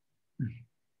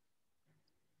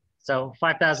 So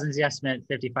 5,000 is the estimate.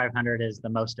 5,500 is the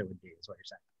most it would be, is what you're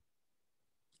saying.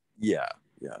 Yeah.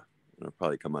 It'll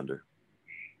probably come under.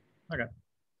 Okay.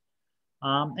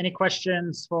 Any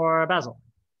questions for Basil?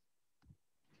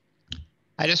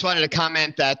 I just wanted to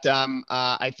comment that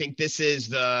I think this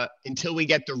is until we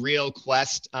get the real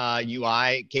Quest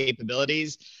UI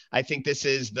capabilities, I think this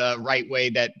is the right way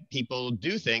that people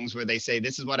do things, where they say,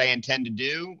 this is what I intend to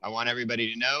do. I want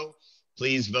everybody to know.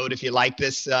 Please vote if you like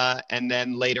this. And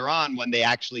then later on, when they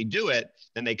actually do it,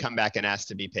 then they come back and ask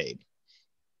to be paid.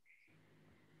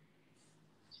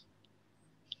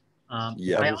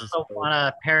 I also want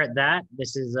to parrot that.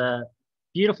 This is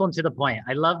beautiful and to the point.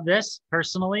 I love this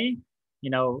personally. You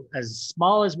know, as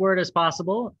small as word as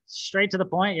possible, straight to the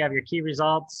point. You have your key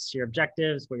results, your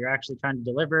objectives, what you're actually trying to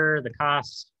deliver, the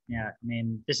costs. Yeah, I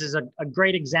mean, this is a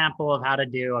great example of how to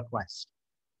do a quest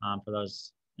for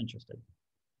those interested.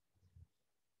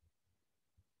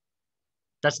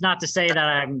 That's not to say that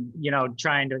I'm,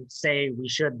 trying to say we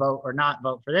should vote or not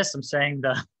vote for this. I'm saying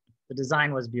the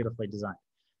design was beautifully designed.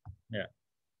 Yeah.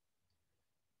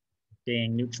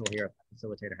 Being neutral here,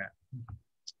 facilitator hat.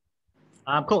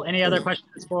 Cool. Any other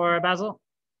questions for Basil?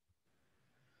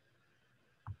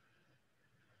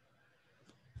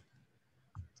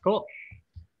 Cool.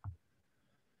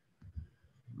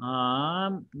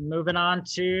 Moving on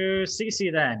to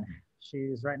Cece then.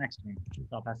 She's right next to me.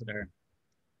 I'll pass it to her.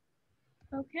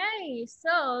 Okay,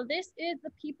 so this is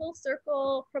the People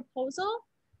Circle proposal.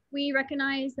 we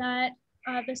recognize that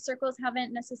the circles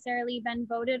haven't necessarily been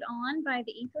voted on by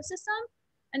the ecosystem.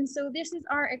 And so this is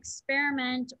our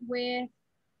experiment with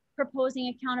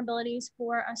proposing accountabilities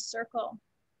for a circle.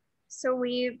 So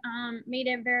we've made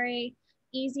it very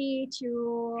easy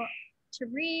to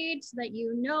read so that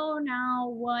you know now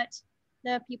what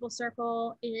the People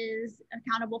Circle is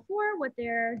accountable for, what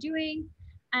they're doing.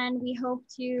 And we hope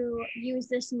to use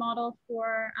this model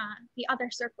for the other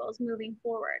circles moving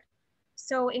forward.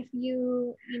 So if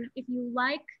you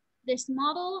like this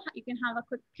model, you can have a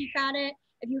quick peek at it.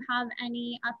 If you have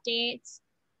any updates,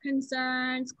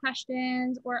 concerns,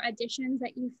 questions, or additions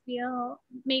that you feel,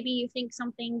 maybe you think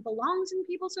something belongs in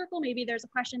People Circle, maybe there's a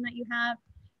question that you have,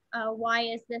 why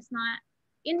is this not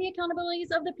in the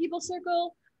accountabilities of the People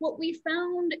Circle? What we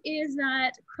found is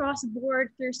that cross board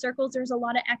through circles, there's a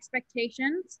lot of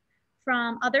expectations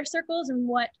from other circles and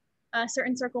what a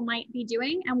certain circle might be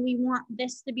doing. And we want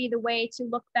this to be the way to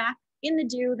look back in the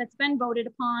DHO that's been voted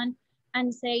upon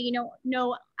and say, you know,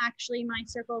 no, actually my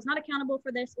circle is not accountable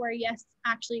for this, or yes,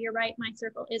 actually you're right, my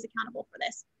circle is accountable for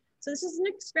this. So this is an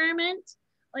experiment.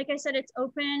 Like I said, it's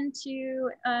open to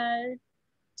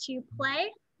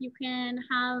play. You can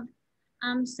have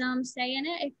some say in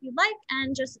it if you like,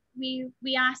 and just we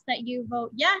ask that you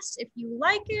vote yes if you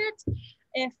like it.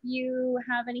 If you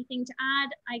have anything to add,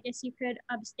 I guess you could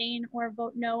abstain or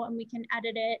vote no, and we can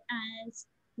edit it as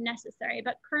necessary.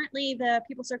 But currently the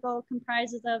People Circle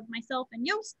comprises of myself and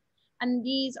Joost, and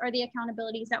these are the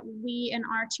accountabilities that we in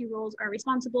our two roles are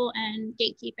responsible and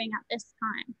gatekeeping at this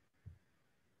time.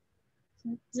 So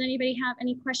does anybody have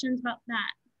any questions about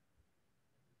that?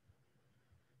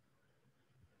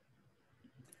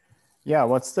 Yeah,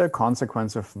 what's the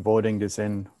consequence of voting this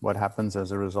in? What happens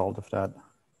as a result of that?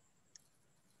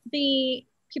 The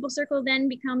People Circle then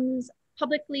becomes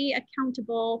publicly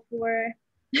accountable for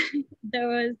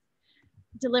those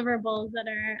deliverables that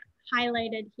are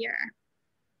highlighted here.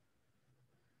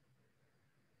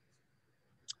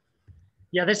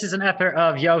 Yeah, this is an effort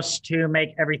of Joost to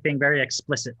make everything very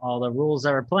explicit, all the rules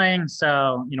that we're playing.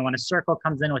 So, you know, when a circle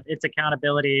comes in with its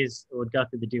accountabilities, it would go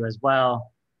through the DHO as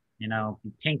well. You know,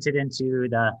 painted into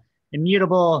the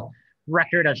immutable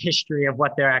record of history of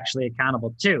what they're actually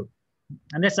accountable to.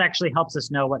 And this actually helps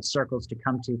us know what circles to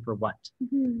come to for what.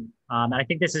 Mm-hmm. And I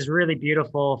think this is really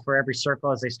beautiful for every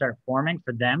circle as they start forming,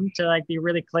 for them to like be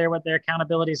really clear what their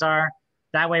accountabilities are.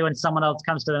 That way, when someone else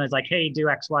comes to them and is like, hey, do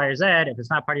X, Y, or Z, if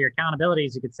it's not part of your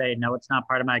accountabilities, you could say, no, it's not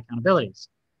part of my accountabilities.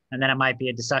 And then it might be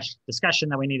a discussion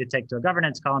that we need to take to a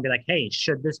governance call and be like, hey,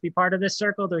 should this be part of this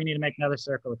circle? Do we need to make another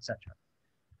circle, etc.?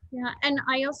 Yeah, and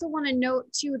I also want to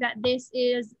note too that this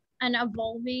is an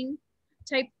evolving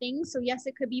type thing. So yes,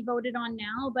 it could be voted on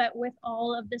now, but with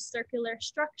all of the circular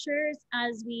structures,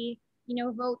 as we, you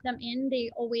know, vote them in,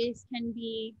 they always can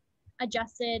be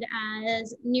adjusted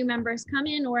as new members come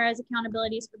in or as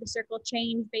accountabilities for the circle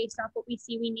change based off what we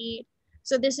see we need.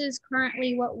 So this is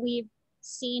currently what we've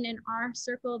seen in our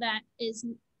circle that is,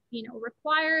 you know,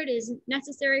 required, is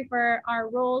necessary for our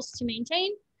roles to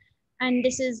maintain. And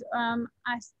this is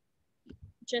us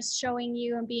just showing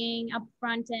you and being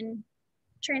upfront and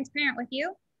transparent with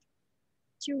you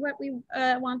to what we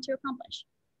want to accomplish.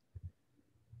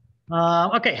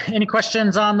 Okay, any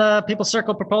questions on the People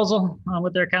Circle proposal, on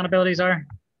what their accountabilities are?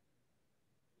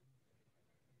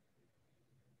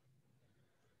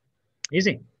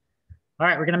 Easy. All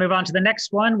right, we're gonna move on to the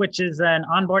next one, which is an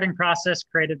onboarding process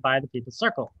created by the People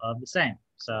Circle of the same.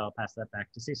 So I'll pass that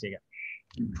back to Cece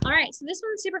again. All right, so this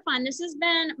one's super fun. This has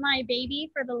been my baby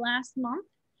for the last month.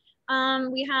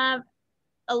 We have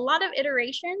a lot of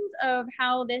iterations of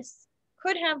how this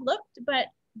could have looked, but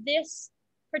this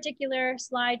particular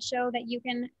slideshow that you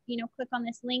can, you know, click on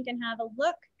this link and have a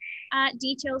look at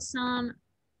details some.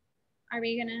 Are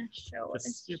we gonna share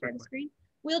the screen?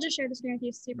 We'll just share the screen with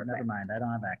you super quick. Never mind, I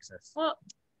don't have access. Oh, all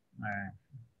right.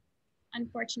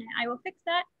 Unfortunate. I will fix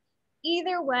that.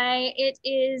 Either way, it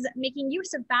is making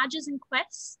use of badges and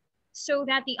quests so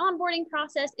that the onboarding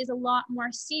process is a lot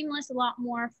more seamless, a lot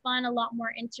more fun, a lot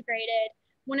more integrated.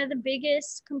 One of the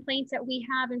biggest complaints that we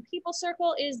have in People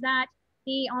Circle is that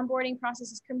the onboarding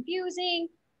process is confusing.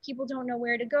 People don't know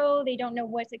where to go. They don't know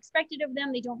what's expected of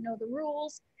them. They don't know the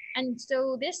rules. And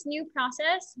so this new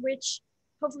process, which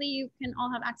hopefully you can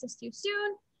all have access to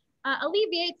soon,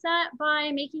 alleviates that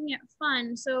by making it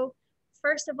fun. So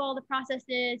first of all, the process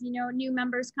is, you know, new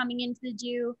members coming into the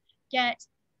DHO get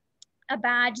a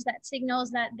badge that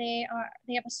signals that they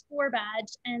have a score badge,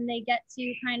 and they get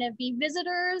to kind of be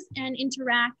visitors and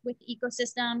interact with the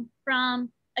ecosystem from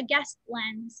a guest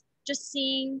lens, just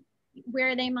seeing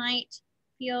where they might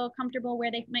feel comfortable,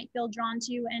 where they might feel drawn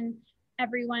to, and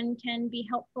everyone can be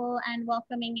helpful and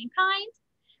welcoming and kind.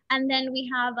 And then we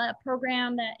have a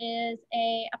program that is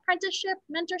a apprenticeship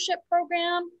mentorship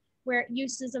program where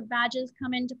uses of badges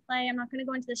come into play. I'm not going to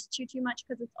go into this too much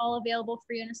because it's all available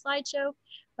for you in a slideshow,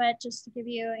 but just to give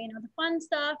you, the fun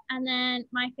stuff. And then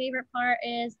my favorite part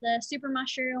is the super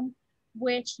mushroom,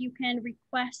 which you can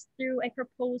request through a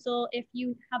proposal if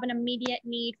you have an immediate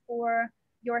need for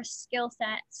your skill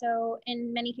set. So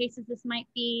in many cases, this might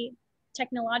be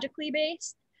technologically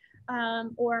based,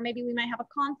 or maybe we might have a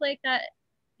conflict that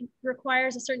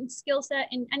requires a certain skill set.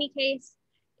 In any case,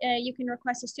 you can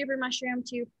request a super mushroom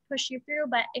to push you through.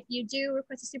 But if you do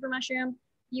request a super mushroom,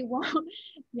 you won't,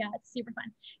 yeah, it's super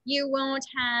fun. You won't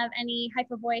have any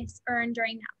Hypha voice earned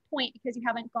during that point because you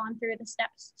haven't gone through the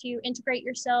steps to integrate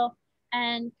yourself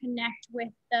and connect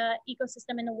with the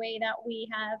ecosystem in the way that we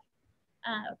have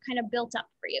kind of built up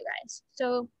for you guys.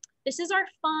 So this is our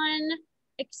fun,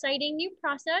 exciting new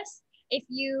process. If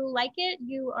you like it,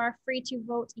 you are free to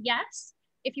vote yes.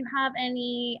 If you have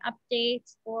any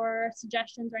updates or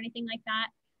suggestions or anything like that,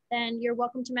 then you're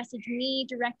welcome to message me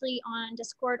directly on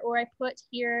Discord, or I put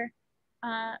here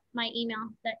my email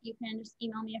that you can just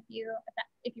email me if you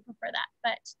prefer that.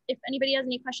 But if anybody has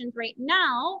any questions right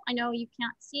now, I know you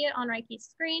can't see it on Reiki's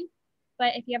screen,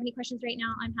 but if you have any questions right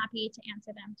now, I'm happy to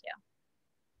answer them too.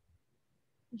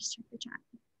 Just check the chat.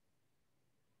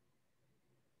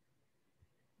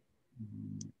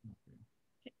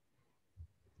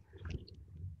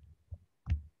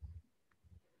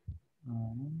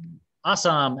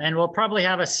 Awesome. And we'll probably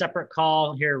have a separate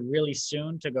call here really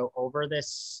soon to go over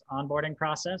this onboarding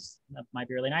process. That might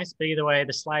be really nice. But either way,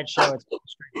 the slideshow is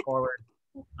straightforward.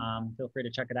 Feel free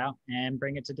to check it out and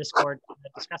bring it to Discord to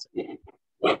discuss it.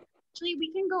 Actually,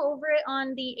 we can go over it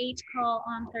on the H call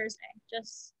on Thursday.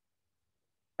 Just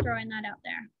throwing that out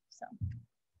there. So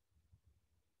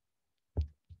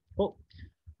cool.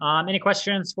 Any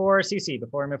questions for CC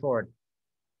before we move forward?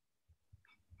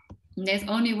 There's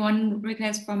only one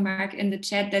request from Mark in the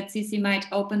chat that CC might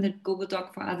open the Google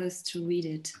Doc for others to read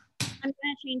it. I'm going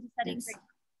to change the settings. Yes.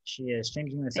 She is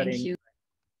changing the Thank settings. you.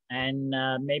 And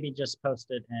maybe just post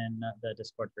it in the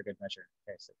Discord for good measure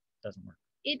in case it doesn't work.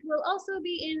 It will also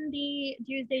be in the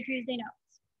DHO'sday Tuesday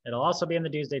notes. It'll also be in the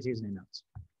DHO'sday Tuesday notes.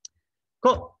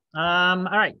 Cool. All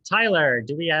right, Tyler,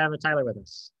 do we have a Tyler with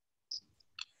us?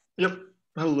 Yep.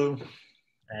 Hello.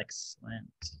 Excellent.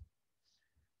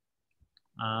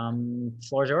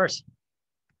 Floor is yours.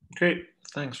 Great.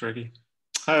 Thanks, Reggie.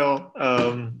 Hi, all.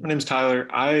 My name is Tyler.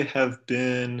 I have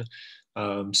been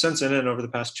sensing in over the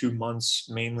past 2 months,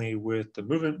 mainly with the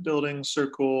movement building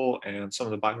circle and some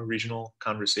of the bioregional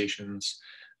conversations.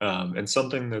 And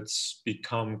something that's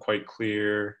become quite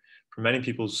clear from many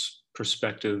people's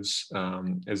perspectives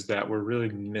is that we're really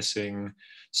missing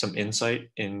some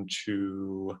insight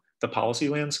into the policy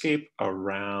landscape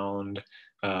around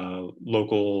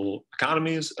local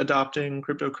economies adopting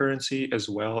cryptocurrency, as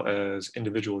well as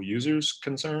individual users'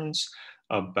 concerns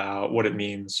about what it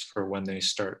means for when they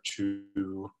start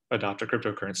to adopt a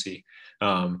cryptocurrency.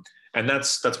 And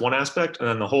that's one aspect. And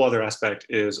then the whole other aspect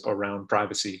is around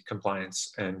privacy,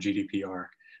 compliance, and GDPR.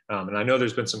 And I know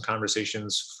there's been some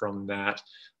conversations from that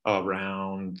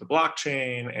around the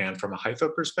blockchain and from a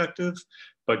Hypha perspective,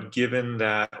 but given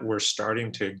that we're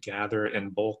starting to gather in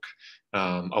bulk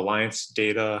alliance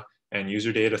data and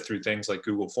user data through things like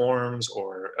Google Forms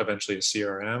or eventually a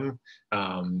CRM,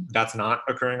 that's not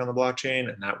occurring on the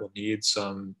blockchain, and that will need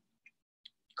some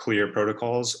clear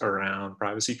protocols around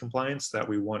privacy compliance that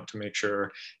we want to make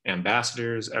sure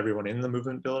ambassadors, everyone in the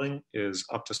movement building is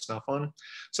up to snuff on.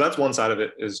 So that's one side of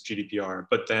it, is GDPR.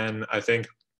 But then I think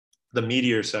the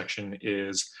meatier section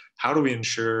is, how do we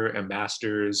ensure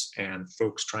ambassadors and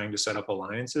folks trying to set up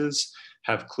alliances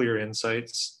have clear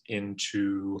insights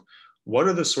into what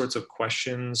are the sorts of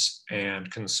questions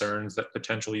and concerns that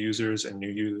potential users and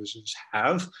new users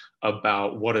have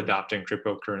about what adopting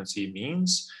cryptocurrency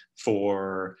means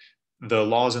for the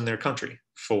laws in their country,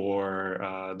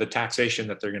 for the taxation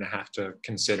that they're going to have to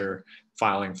consider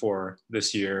filing for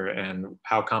this year, and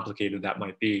how complicated that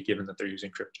might be given that they're using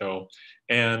crypto,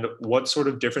 and what sort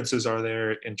of differences are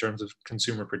there in terms of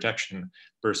consumer protection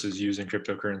versus using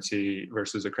cryptocurrency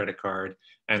versus a credit card,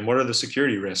 and what are the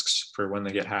security risks for when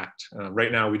they get hacked.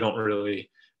 Right now, we don't really,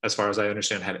 as far as I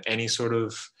understand, have any sort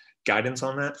of guidance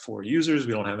on that for users.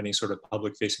 We don't have any sort of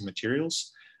public facing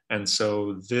materials. And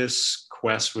so this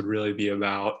quest would really be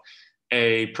about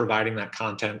providing that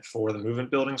content for the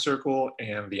movement building circle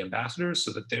and the ambassadors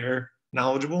so that they're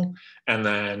knowledgeable, and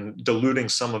then diluting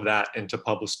some of that into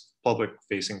public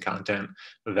facing content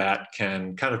that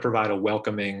can kind of provide a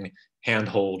welcoming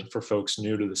handhold for folks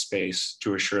new to the space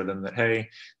to assure them that, hey,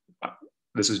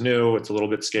 this is new, it's a little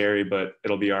bit scary, but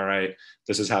it'll be all right.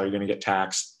 This is how you're going to get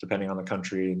taxed depending on the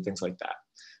country and things like that.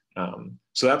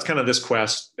 So that's kind of this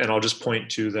quest. And I'll just point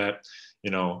to that,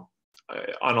 you know,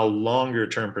 on a longer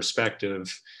term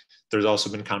perspective, there's also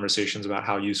been conversations about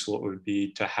how useful it would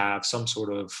be to have some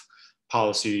sort of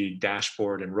policy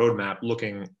dashboard and roadmap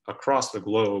looking across the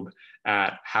globe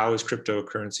at how is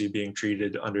cryptocurrency being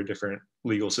treated under different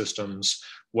legal systems.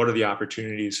 What are the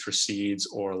opportunities for seeds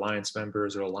or alliance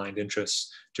members or aligned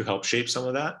interests to help shape some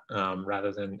of that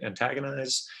rather than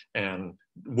antagonize? And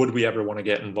would we ever want to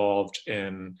get involved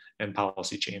in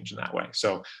policy change in that way?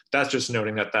 So that's just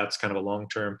noting that that's kind of a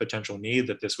long-term potential need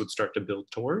that this would start to build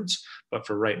towards. But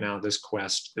for right now, this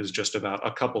quest is just about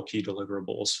a couple key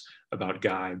deliverables about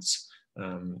guides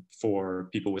for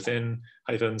people within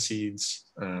Hypha and seeds,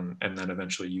 and then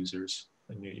eventually users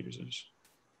and new users.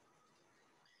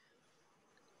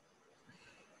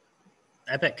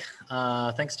 Epic.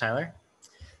 Thanks, Tyler.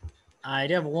 I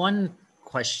do have one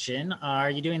question. Are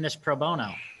you doing this pro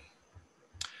bono?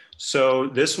 So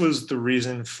this was the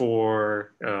reason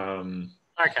for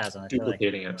sarcasm,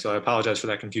 duplicating it. So I apologize for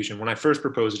that confusion. When I first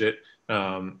proposed it,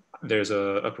 there's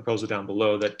a proposal down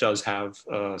below that does have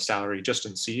a salary just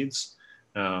in seeds.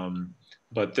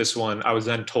 But this one, I was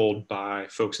then told by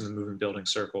folks in the movement building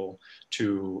circle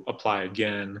to apply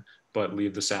again, but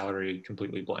leave the salary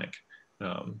completely blank.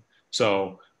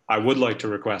 So I would like to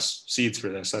request seeds for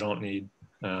this. I don't need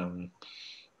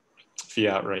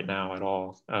fiat right now at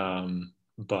all.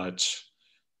 But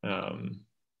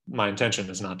my intention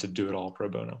is not to do it all pro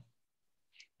bono.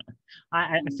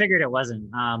 I figured it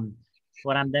wasn't.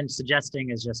 What I'm then suggesting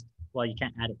is just, well, you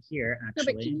can't add it here,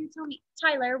 actually. No, but can you tell me,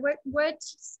 Tyler, what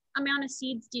amount of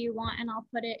seeds do you want? And I'll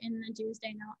put it in the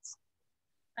DHO'sday notes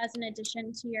as an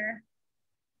addition to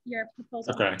your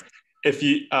proposal. Okay. If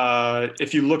you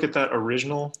look at that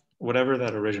original, whatever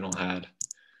that original had.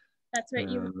 That's what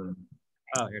you.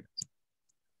 Oh, here it is.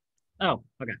 Oh,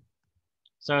 okay.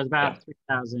 So it's about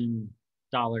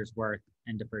 $3,000 worth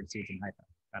in deferred seeds in Hypha.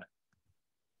 Got it.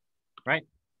 Right?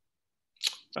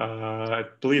 I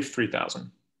believe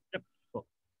 3,000. Yep. Cool.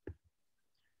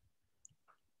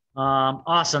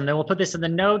 Awesome. Then we'll put this in the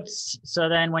notes. So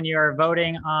then when you're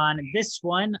voting on this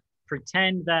one,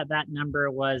 pretend that that number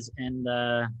was in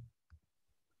the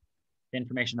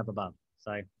information up above.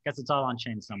 So I guess it's all on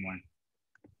chain somewhere.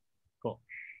 Cool.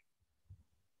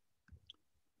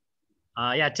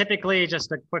 Yeah, typically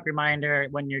just a quick reminder,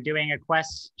 when you're doing a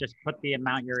quest, just put the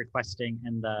amount you're requesting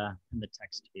in the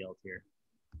text field here.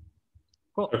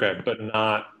 Cool. Okay, but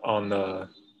not on the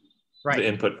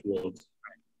input field.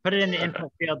 Right. Put it in the input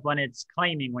field when it's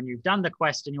claiming. When you've done the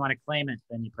quest and you want to claim it,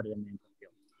 then you put it in the input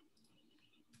field.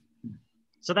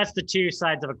 So that's the two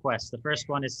sides of a quest. The first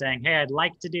one is saying, hey, I'd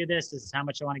like to do this. This is how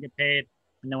much I want to get paid.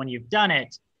 And then when you've done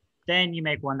it, then you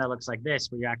make one that looks like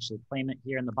this, where you actually claim it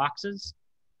here in the boxes.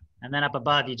 And then up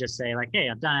above, you just say like, hey,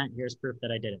 I've done it. Here's proof that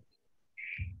I did it.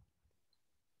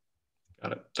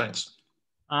 Got it. Thanks.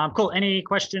 Cool. Any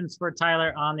questions for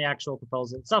Tyler on the actual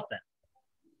proposal itself then?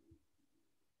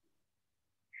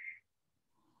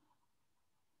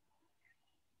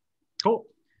 Cool.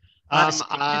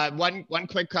 One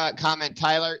quick comment,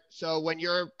 Tyler. So when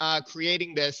you're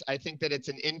creating this, I think that it's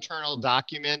an internal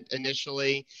document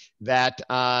initially that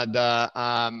the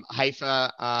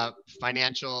Hypha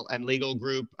financial and legal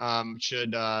group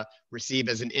should receive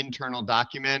as an internal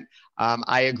document.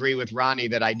 I agree with Ronnie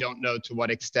that I don't know to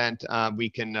what extent we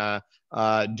can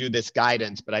do this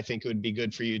guidance, but I think it would be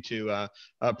good for you to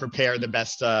prepare the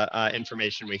best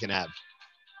information we can have.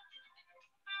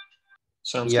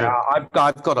 Sounds good.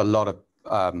 I've got a lot of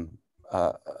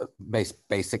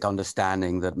basic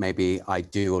understanding that maybe I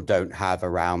do or don't have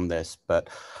around this, but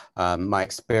my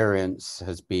experience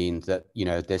has been that, you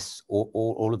know, this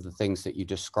all of the things that you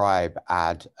describe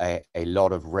add a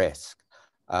lot of risk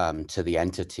to the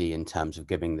entity in terms of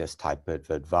giving this type of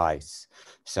advice.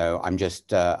 So I'm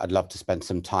just, I'd love to spend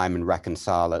some time and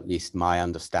reconcile at least my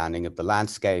understanding of the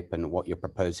landscape and what you're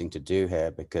proposing to do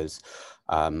here, because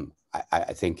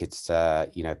I think it's,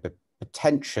 you know,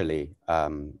 potentially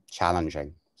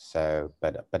challenging. So,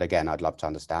 but again, I'd love to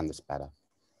understand this better.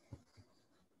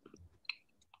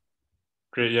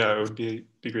 Great. Yeah, it would be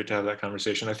great to have that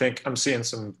conversation. I think I'm seeing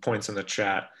some points in the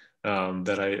chat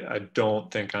that I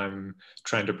don't think I'm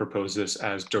trying to propose this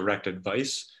as direct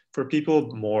advice for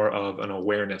people, more of an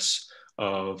awareness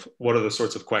of what are the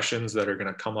sorts of questions that are going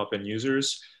to come up in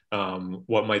users.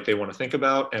 What might they want to think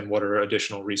about, and what are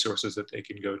additional resources that they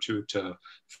can go to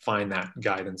find that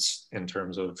guidance in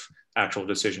terms of actual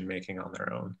decision making on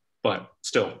their own. But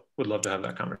still, would love to have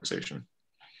that conversation.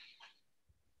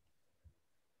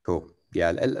 Cool.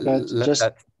 Yeah, let's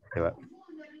do it.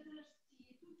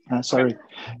 Sorry.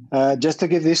 Just to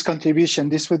give this contribution,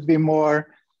 this would be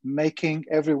more making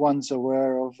everyone's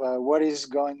aware of what is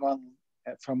going on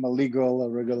from a legal or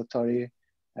regulatory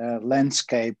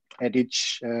landscape at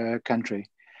each country.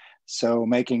 So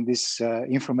making this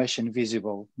information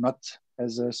visible, not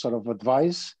as a sort of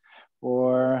advice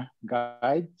or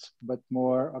guide, but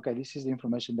more, okay, this is the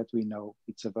information that we know,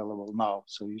 it's available now,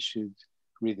 so you should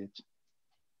read it.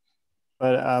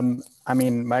 But I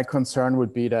mean, my concern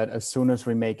would be that as soon as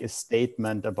we make a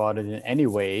statement about it in any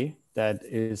way, that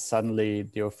is suddenly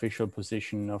the official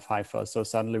position of Hypha. So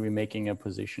suddenly we're making a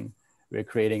position, we're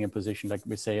creating a position, like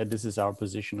we say, this is our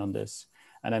position on this.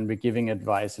 And then we're giving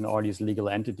advice in all these legal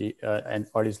entity and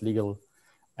all these legal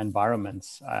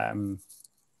environments.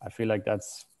 I feel like that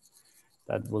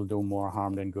will do more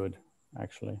harm than good,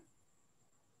 actually.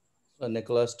 So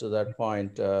Nicholas, to that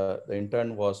point, the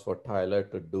intent was for Tyler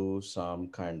to do some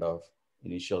kind of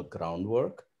initial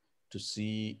groundwork to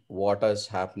see what is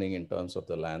happening in terms of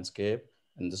the landscape.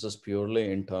 And this is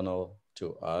purely internal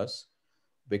to us.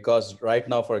 Because right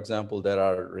now, for example, there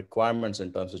are requirements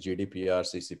in terms of GDPR,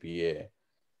 CCPA,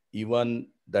 even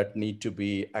that need to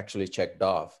be actually checked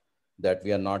off that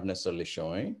we are not necessarily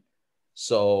showing.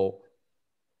 So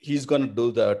he's going to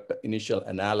do that initial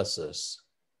analysis.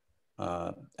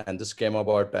 And this came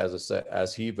about, as I said,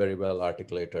 as he very well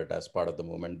articulated as part of the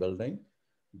movement building.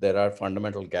 There are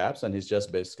fundamental gaps, and he's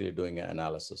just basically doing an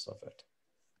analysis of it.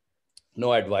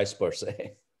 No advice per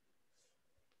se.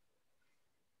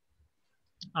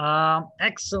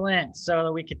 Excellent.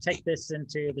 So we could take this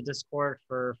into the Discord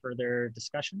for further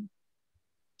discussion.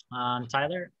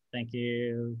 Tyler, thank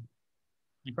you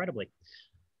incredibly.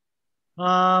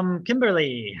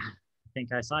 Kimberly, I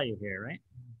think I saw you here, right?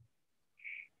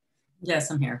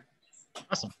 Yes, I'm here.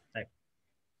 Awesome. Okay.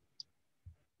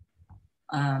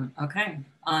 Okay,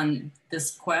 on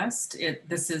this quest,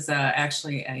 this is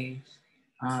actually a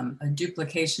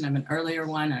duplication of an earlier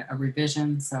one, a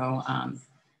revision. So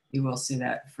you will see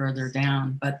that further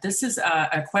down. But this is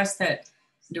a quest that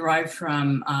derived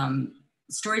from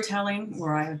storytelling,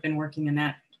 where I have been working in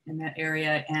that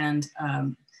area, and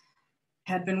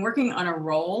had been working on a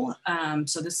role.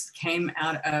 So this came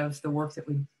out of the work that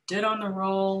we did on the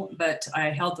role, but I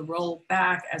held the role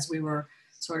back as we were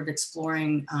sort of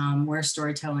exploring where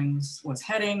storytelling was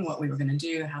heading, what we were going to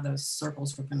do, how those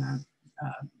circles were going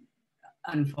to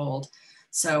unfold.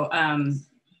 So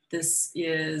this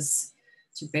is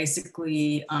to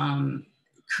basically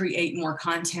create more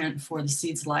content for the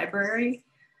Seeds library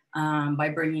by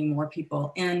bringing more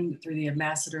people in through the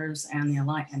ambassadors and the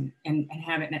alliance, and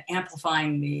having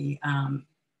amplifying the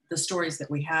stories that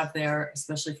we have there,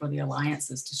 especially for the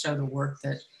alliances, to show the work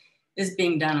that is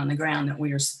being done on the ground that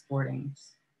we are supporting.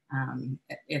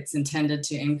 It's intended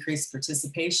to increase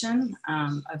participation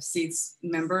of Seeds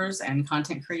members and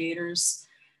content creators.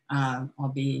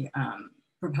 I'll be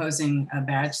proposing a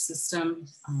badge system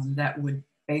that would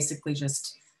basically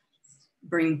just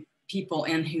bring people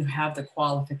in who have the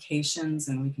qualifications,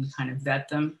 and we can kind of vet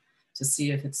them to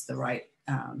see if it's the right,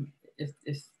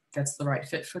 if that's the right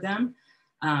fit for them.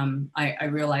 I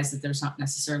realize that there's not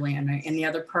necessarily any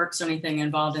other perks or anything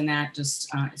involved in that. Just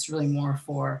it's really more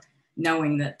for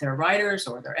knowing that they're writers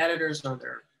or they're editors or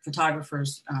they're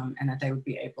photographers, and that they would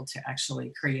be able to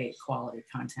actually create quality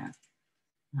content.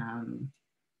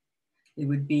 They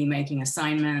would be making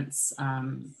assignments,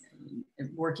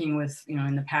 working with,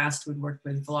 in the past we'd worked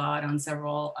with Vlad on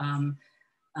several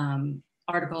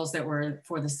articles that were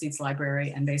for the Seeds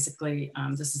library, and basically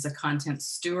this is a content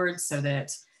steward, so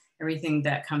that everything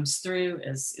that comes through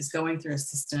is going through a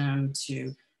system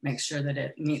to make sure that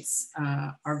it meets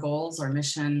our goals, our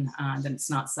mission, that it's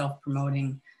not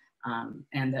self-promoting,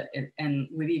 and that and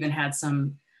we've even had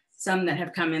some that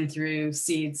have come in through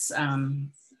Seeds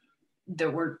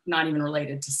that were not even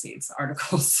related to Seeds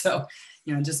articles. So,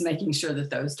 just making sure that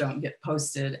those don't get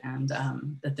posted, and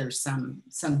that there's some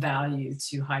value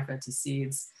to Hypha, to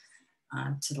Seeds,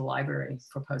 to the library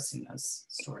for posting those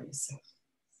stories.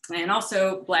 And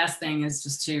also, last thing is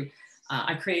just to,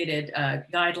 I created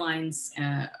guidelines,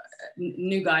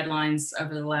 new guidelines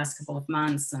over the last couple of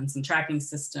months, and some tracking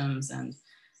systems, and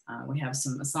we have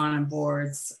some assignment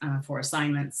boards for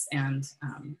assignments, and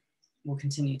we'll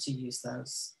continue to use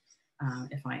those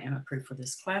if I am approved for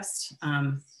this quest.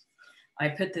 I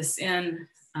put this in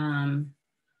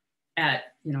at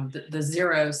the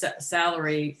zero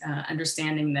salary,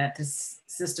 understanding that this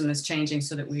system is changing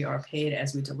so that we are paid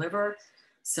as we deliver.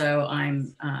 So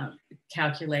I'm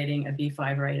calculating a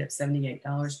B5 rate of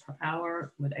 $78 per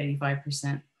hour with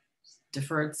 85%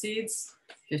 deferred Seeds,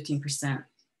 15%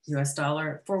 US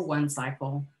dollar for one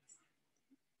cycle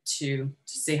to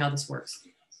see how this works.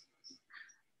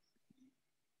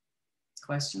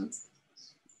 questions?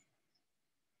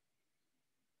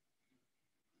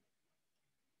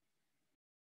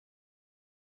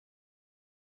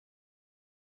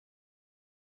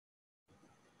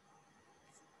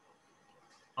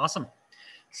 Awesome.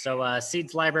 So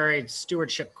Seeds Library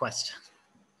Stewardship Quest.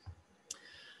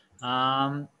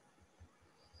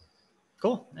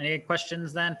 Cool. Any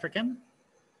questions then for Kim?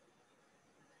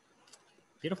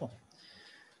 Beautiful.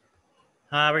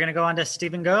 We're going to go on to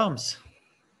Stephen Gomes.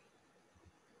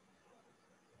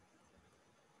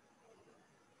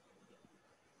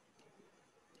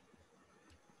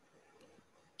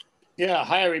 Yeah,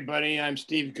 hi everybody. I'm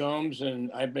Steve Gomes,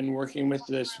 and I've been working with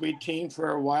the Sweet team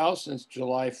for a while, since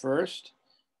July 1st,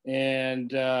 and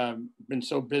been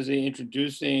so busy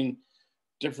introducing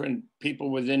different people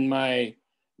within my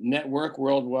network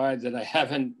worldwide that I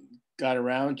haven't got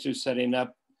around to setting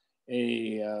up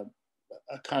a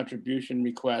contribution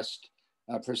request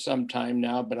for some time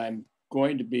now, but I'm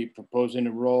going to be proposing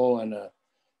a role and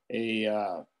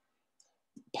a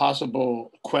possible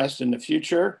quest in the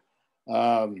future.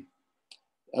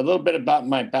 A little bit about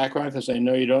my background, because I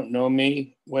know you don't know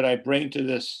me. What I bring to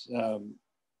this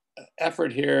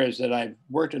effort here is that I've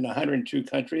worked in 102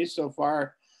 countries so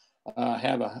far. I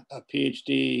have a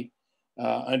PhD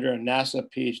under a NASA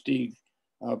PhD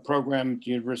program at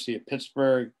the University of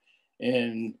Pittsburgh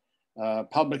in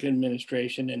public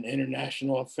administration and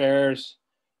international affairs.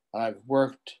 I've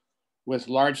worked with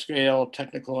large-scale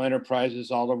technical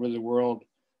enterprises all over the world,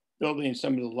 building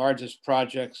some of the largest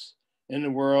projects in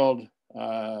the world,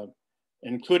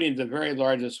 including the very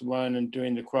largest one, and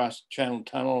doing the cross-channel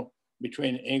tunnel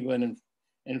between England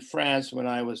and France when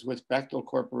I was with Bechtel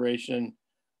Corporation.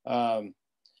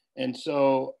 And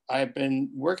so I've been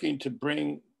working to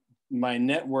bring my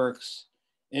networks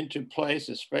into place,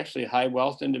 especially high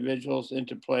wealth individuals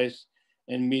into place,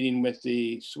 and meeting with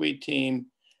the Sweet team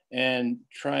and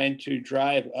trying to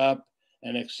drive up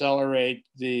and accelerate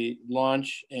the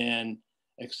launch and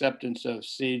acceptance of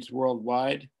seeds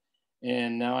worldwide.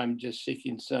 And now I'm just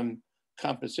seeking some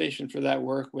compensation for that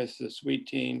work with the Sweet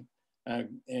team.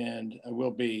 And I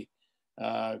will be,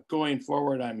 going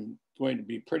forward, I'm going to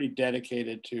be pretty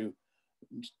dedicated to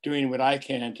doing what I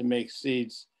can to make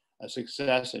seeds a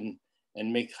success and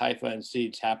make Hypha and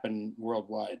seeds happen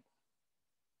worldwide.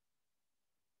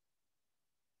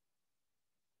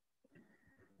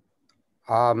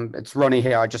 It's Ronnie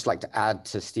here. I'd just like to add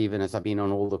to Stephen, as I've been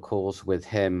on all the calls with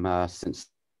him since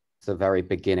the very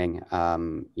beginning.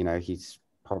 You know, he's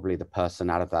probably the person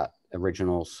out of that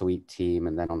original Sweet team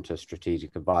and then onto a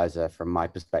strategic advisor, from my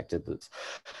perspective, that's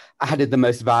added the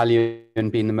most value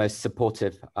and been the most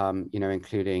supportive, you know,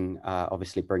 including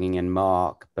obviously bringing in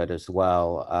Mark, but as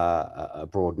well a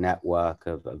broad network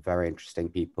of very interesting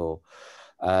people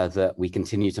that we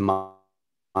continue to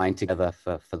mine together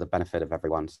for the benefit of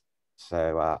everyone.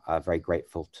 So I'm very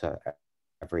grateful to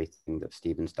everything that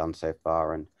Stephen's done so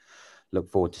far and look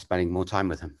forward to spending more time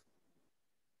with him.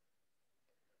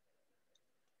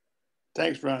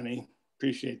 Thanks, Ronnie.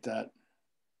 Appreciate that.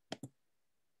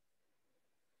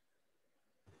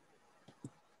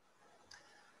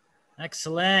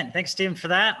 Excellent. Thanks, Stephen, for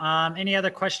that. Any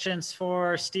other questions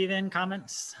for Stephen?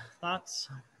 Comments, thoughts?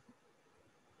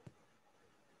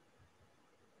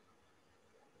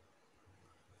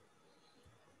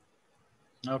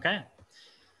 Okay.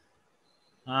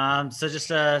 So just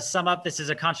to sum up, this is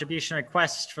a contribution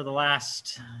request for the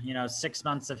last, 6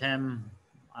 months of him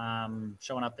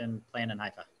showing up and playing in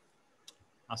Hypha.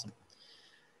 Awesome.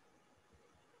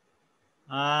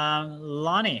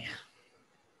 Lonnie.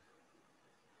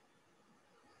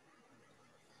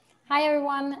 Hi,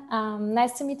 everyone.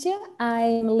 Nice to meet you.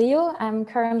 I'm Leo. I'm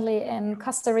currently in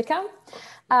Costa Rica.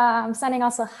 I'm sending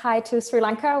also hi to Sri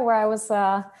Lanka, where I was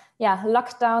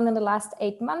locked down in the last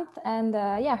 8 months, and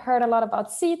heard a lot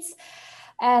about seeds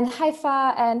and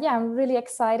Hypha, and I'm really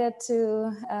excited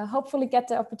to hopefully get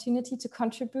the opportunity to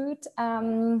contribute.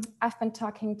 I've been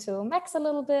talking to Max a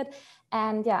little bit,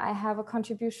 and I have a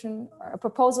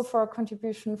proposal for a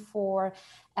contribution for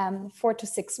 4 to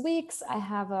 6 weeks. I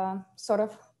have a sort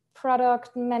of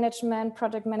project management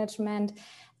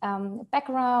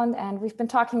background, and we've been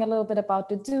talking a little bit about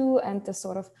the do and the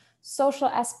sort of social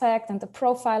aspect and the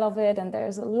profile of it, and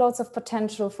there's lots of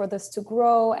potential for this to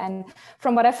grow. And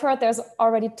from what I've heard, there's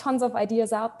already tons of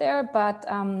ideas out there, but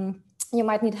you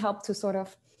might need help to sort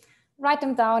of write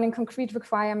them down in concrete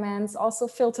requirements, also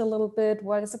filter a little bit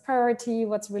what is a priority,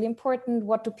 what's really important,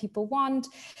 what do people want,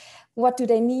 what do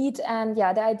they need. And the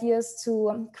idea is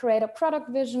to create a product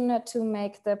vision to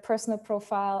make the personal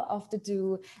profile of the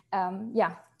do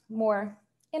more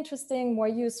interesting, more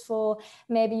useful.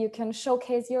 Maybe you can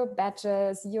showcase your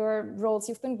badges, your roles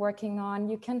you've been working on.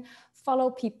 You can follow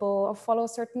people or follow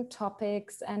certain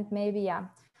topics, and maybe, yeah,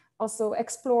 also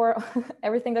explore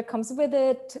everything that comes with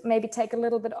it. Maybe take a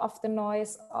little bit off the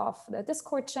noise of the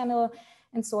Discord channel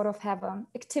and sort of have an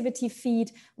activity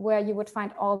feed where you would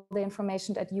find all the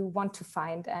information that you want to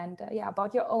find, and yeah,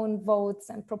 about your own votes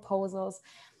and proposals.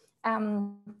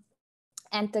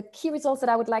 And the key results that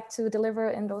I would like to deliver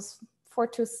in those 4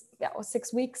 to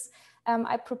 6 weeks,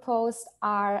 I proposed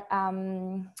are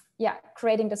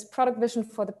creating this product vision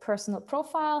for the personal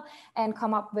profile, and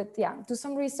come up with, do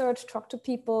some research, talk to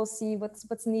people, see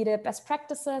what's needed, best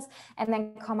practices, and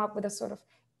then come up with a sort of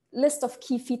list of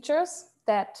key features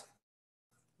that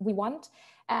we want.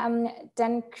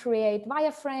 Then create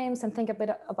wireframes and think a bit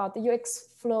about the UX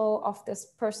flow of this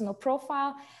personal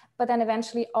profile, but then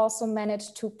eventually also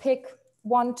manage to pick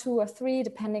 1, 2, or 3,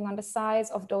 depending on the size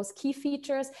of those key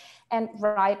features, and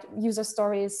write user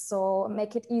stories. So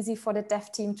make it easy for the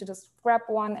dev team to just grab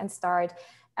one and start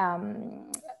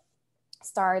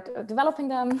developing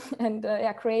them and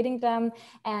creating them.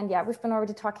 And yeah, we've been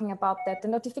already talking about that. The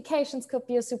notifications could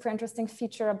be a super interesting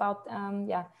feature about,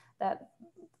 that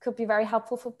could be very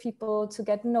helpful for people to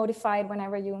get notified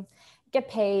whenever you get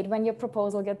paid, when your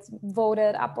proposal gets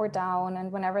voted up or down,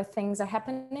 and whenever things are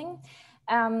happening.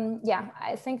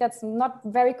 I think that's not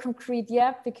very concrete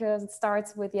yet, because it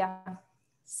starts with,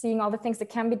 seeing all the things that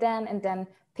can be done, and then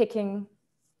picking,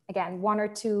 again, 1 or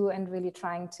 2 and really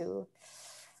trying to,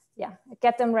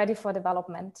 get them ready for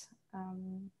development.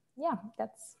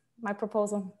 That's my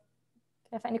proposal. Do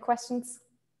you have any questions?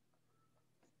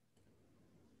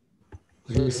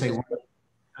 I'll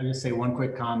just say one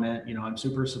quick comment. You know, I'm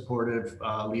super supportive.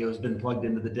 Leo's been plugged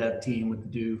into the dev team with the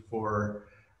Do for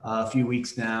a few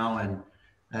weeks now, and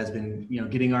has been,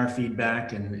 getting our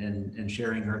feedback and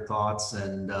sharing her thoughts.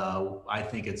 And I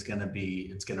think it's going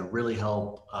to really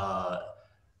help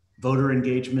voter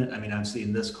engagement. I mean, I'm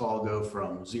seeing this call go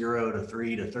from 0 to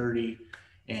 3 to 30,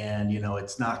 and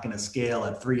it's not going to scale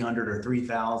at 300 or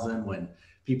 3,000 when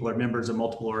people are members of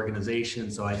multiple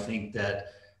organizations. So I think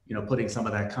that putting some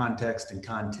of that context and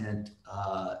content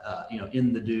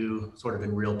in the Do sort of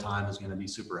in real time is going to be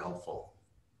super helpful.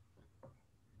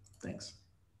 Thanks.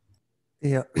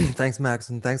 Yeah, thanks, Max,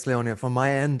 and thanks, Leonia. From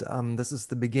my end, this is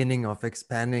the beginning of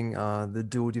expanding the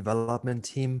Do development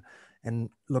team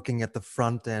and looking at the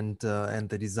front end and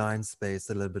the design space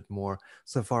a little bit more.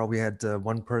 So far, we had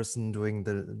 1 person doing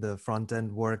the front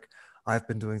end work. I've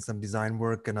been doing some design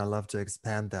work, and I love to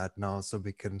expand that now so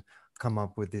we can come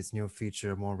up with this new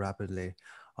feature more rapidly.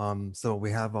 So we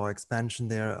have our expansion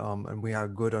there, and we are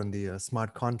good on the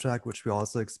smart contract, which we're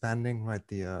also expanding, right?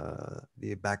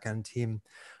 The backend team.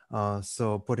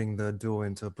 So putting the Do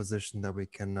into a position that we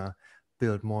can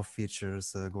build more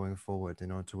features going forward,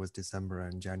 towards December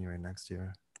and January next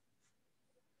year.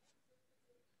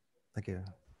 Thank you.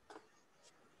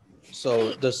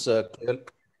 So does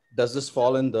this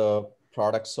fall in the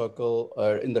product circle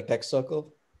or in the tech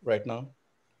circle right now?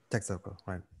 Tech circle,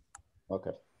 right.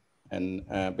 Okay. And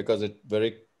because it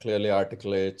very clearly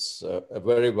articulates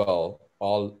very well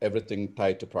everything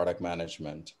tied to product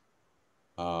management.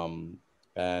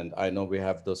 And I know we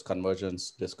have those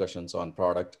convergence discussions on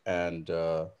product and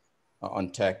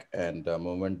on tech and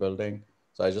movement building.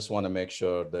 So I just want to make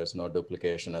sure there's no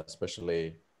duplication,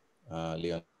 especially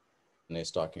Leon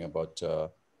is talking about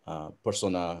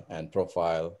persona and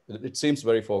profile. It seems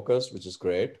very focused, which is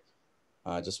great.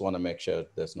 I just want to make sure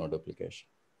there's no duplication.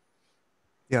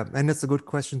 Yeah, and it's a good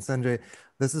question, Sanjay.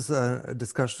 This is a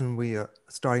discussion we are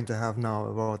starting to have now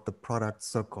about the product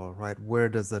circle, right? Where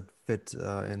does it fit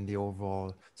in the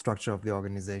overall structure of the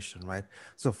organization, right?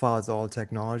 So far, it's all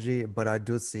technology, but I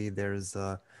do see there's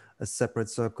a separate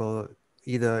circle,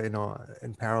 either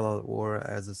in parallel or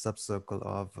as a sub-circle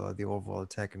of the overall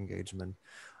tech engagement.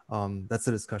 That's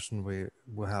a discussion we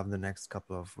will have the next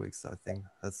couple of weeks. I think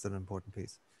that's an important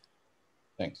piece.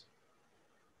 Thanks.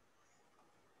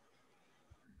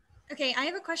 Okay, I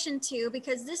have a question too,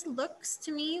 because this looks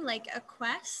to me like a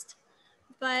quest,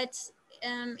 but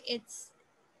it's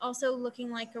also looking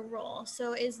like a role.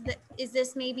 So is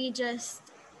this maybe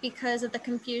just because of the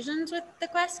confusions with the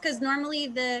quest? Because normally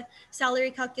the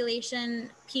salary calculation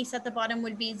piece at the bottom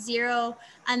would be 0,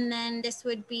 and then this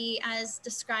would be, as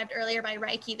described earlier by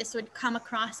Reiki, this would come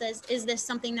across as, is this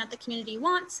something that the community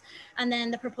wants? And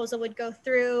then the proposal would go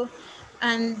through,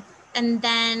 and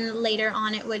then later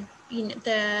on it would,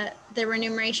 the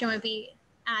remuneration would be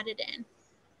added in.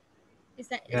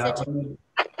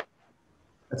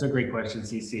 That's a great question,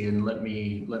 CC, and let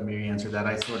me answer that.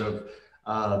 I sort of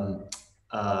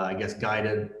I guess,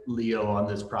 guided Leo on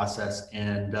this process.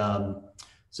 And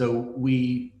so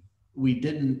we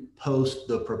didn't post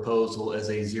the proposal as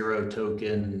a 0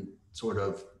 token sort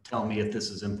of tell me if this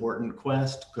is important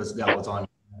quest, because that was on,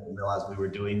 I didn't realize we were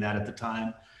doing that at the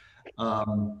time.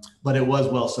 But it was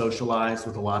well socialized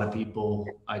with a lot of people.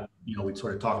 We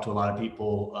sort of talked to a lot of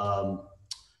people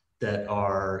that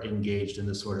are engaged in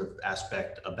this sort of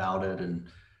aspect about it, and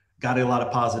got a lot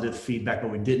of positive feedback,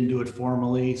 but we didn't do it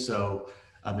formally. So,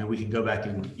 I mean, we can go back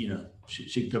and,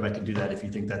 she can go back and do that if you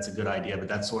think that's a good idea, but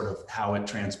that's sort of how it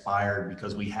transpired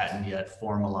because we hadn't yet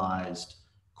formalized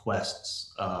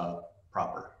quests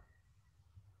proper.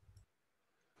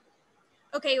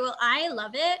 Okay, well, I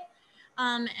love it.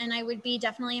 And I would be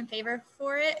definitely in favor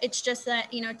for it. It's just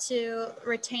that, to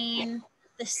retain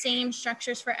the same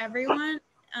structures for everyone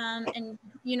and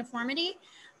uniformity,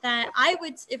 that I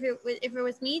would, if it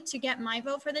was me to get my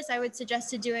vote for this, I would suggest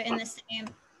to do it in the same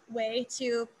way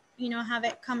to, have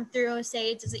it come through,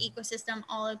 say, does the ecosystem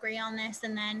all agree on this?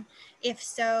 And then if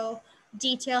so,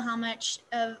 detail how much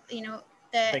of, they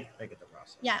get the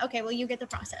process. Yeah, okay, well, you get the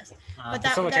process. But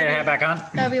Facilitator hat back on.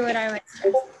 That would be what I would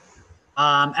suggest.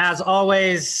 As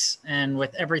always, and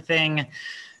with everything,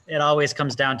 it always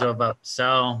comes down to a vote.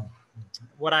 So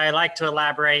what I like to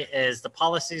elaborate is the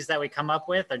policies that we come up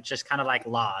with are just kind of like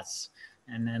laws.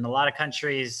 And in a lot of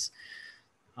countries,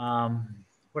 what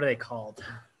are they called?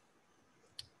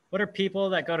 What are people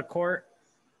that go to court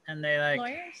and they like...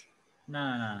 Lawyers?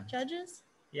 No. Judges?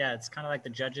 Yeah, it's kind of like the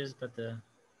judges, but the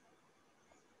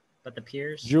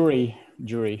peers? Jury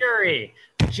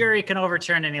can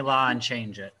overturn any law and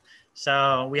change it.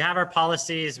 So we have our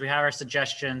policies, we have our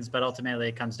suggestions, but ultimately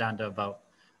it comes down to a vote.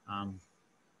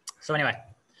 So anyway,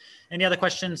 any other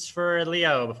questions for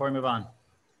Leo before we move on?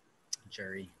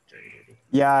 Jury.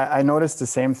 Yeah, I noticed the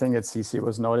same thing that CC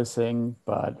was noticing,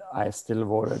 but I still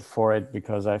voted for it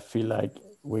because I feel like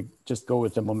we just go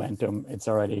with the momentum. It's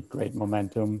already great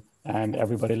momentum and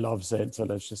everybody loves it. So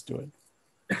let's just do it.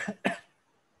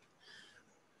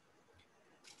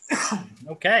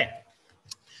 Okay,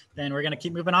 then we're gonna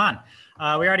keep moving on.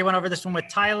 We already went over this one with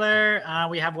Tyler.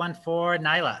 We have one for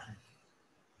Nyla.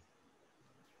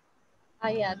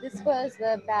 Yeah, this was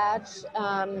the badge.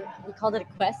 We called it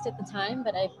a quest at the time,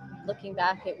 but looking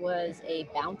back, it was a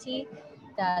bounty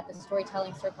that the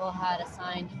Storytelling Circle had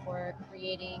assigned for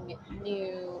creating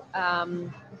new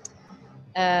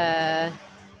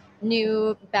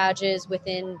badges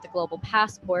within the global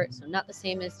passport. So not the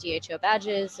same as DHO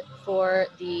badges for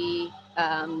the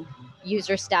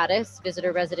user status,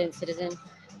 visitor, resident, citizen.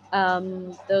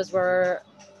 Those were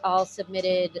all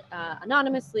submitted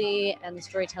anonymously, and the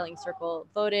Storytelling Circle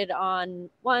voted on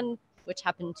one, which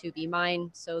happened to be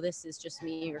mine. So this is just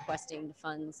me requesting the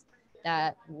funds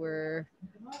that were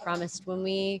promised when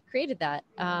we created that.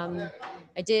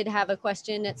 I did have a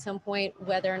question at some point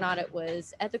whether or not it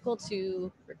was ethical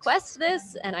to request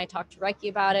this, and I talked to Reiki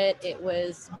about it. It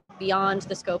was beyond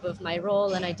the scope of my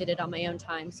role, and I did it on my own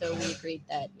time. So we agreed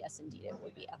that yes, indeed, it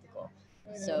would be ethical.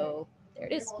 So there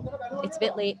it is. It's a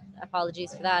bit late.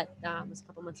 Apologies for that. It was a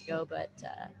couple months ago, but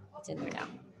it's in there now.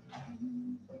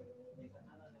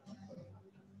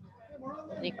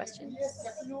 Any questions?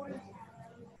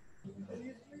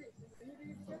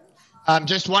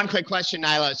 Just one quick question,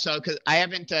 Nyla. So, because I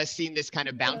haven't seen this kind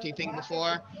of bounty thing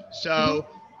before. So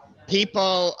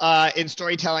people in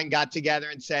storytelling got together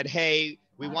and said, hey,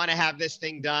 we want to have this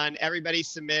thing done. Everybody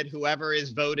submit. Whoever is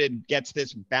voted gets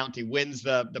this bounty, wins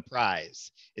the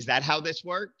prize. Is that how this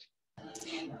worked?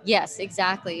 Yes,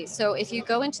 exactly. So if you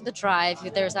go into the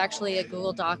drive, there's actually a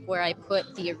Google Doc where I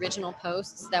put the original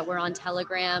posts that were on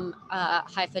Telegram,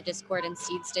 Hypha Discord, and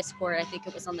Seeds Discord. I think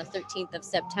it was on the 13th of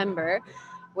September,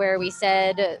 where we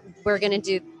said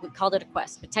we called it a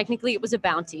quest, but technically it was a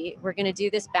bounty. We're going to do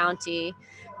this bounty.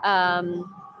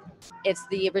 It's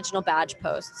the original badge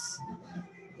posts,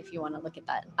 if you want to look at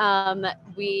that.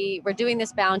 We were doing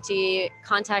this bounty,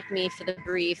 contact me for the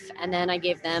brief, and then I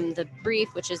gave them the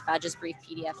brief, which is Badge's brief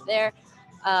PDF there.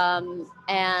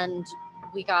 And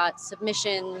we got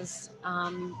submissions,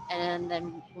 and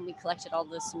then when we collected all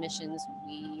the submissions,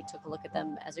 we took a look at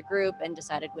them as a group and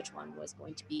decided which one was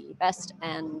going to be best,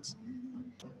 and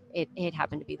it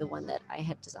happened to be the one that I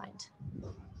had designed.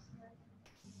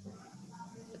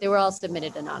 But they were all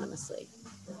submitted anonymously.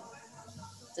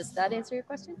 Does that answer your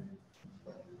question?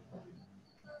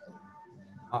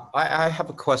 I have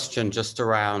a question just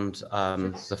around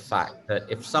the fact that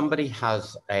if somebody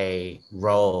has a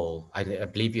role, I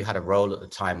believe you had a role at the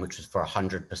time, which was for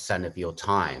 100% of your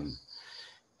time.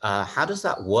 How does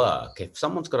that work? If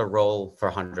someone's got a role for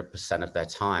 100% of their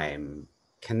time,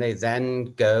 can they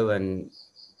then go and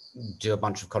do a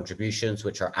bunch of contributions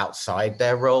which are outside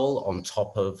their role on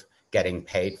top of getting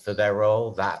paid for their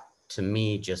role. That to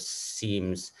me just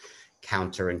seems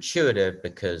counterintuitive,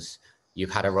 because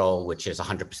you've had a role which is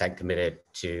 100% committed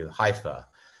to Hypha.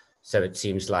 So it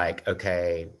seems like,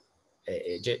 okay,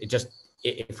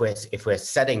 if we're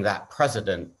setting that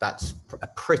precedent, that's a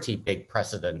pretty big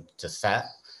precedent to set.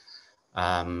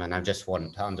 And I just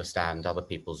want to understand other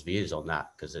people's views on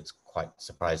that, because it's quite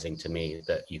surprising to me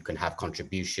that you can have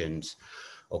contributions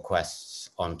or quests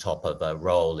on top of a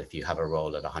role if you have a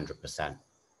role at 100%.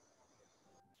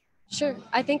 Sure,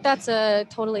 I think that's a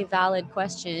totally valid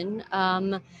question.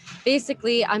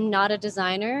 Basically, I'm not a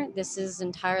designer. This is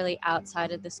entirely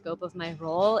outside of the scope of my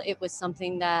role. It was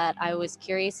something that I was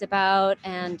curious about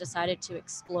and decided to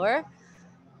explore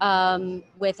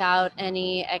without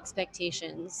any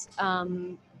expectations.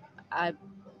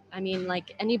 I mean,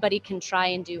 like, anybody can try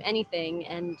and do anything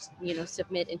and, you know,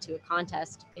 submit into a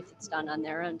contest if it's done on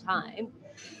their own time.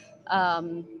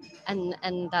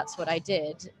 And that's what I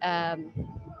did.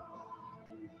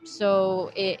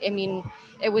 So, I mean,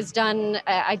 it was done,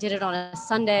 I did it on a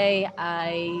Sunday.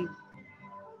 I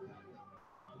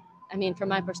mean, from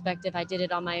my perspective, I did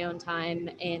it on my own time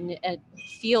in a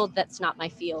field that's not my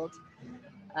field.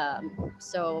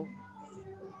 So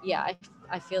yeah,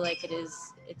 I feel like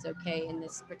it's okay in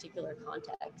this particular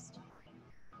context.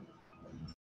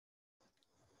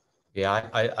 Yeah,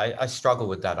 I struggle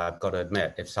with that, I've got to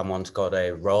admit. If someone's got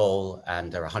a role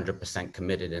and they're 100%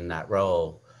 committed in that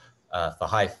role for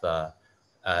Hypha,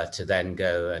 to then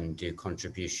go and do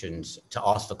contributions, to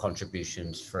ask for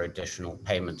contributions for additional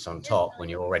payments on top when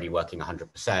you're already working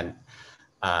 100%,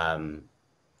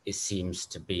 it seems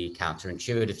to be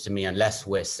counterintuitive to me, unless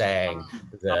we're saying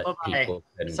that people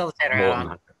can facilitator more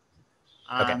on.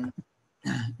 than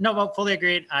 100%. No, well, fully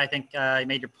agreed. I think you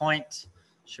made your point.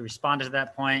 Should respond to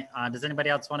that point. Does anybody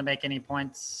else want to make any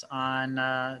points on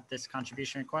this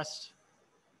contribution request?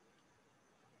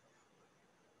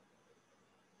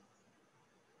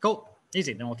 Cool,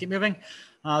 easy, then we'll keep moving.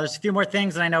 There's a few more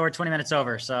things, and I know we're 20 minutes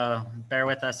over, so bear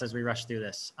with us as we rush through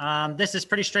this. This is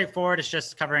pretty straightforward. It's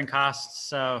just covering costs,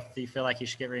 so if you feel like you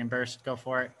should get reimbursed, go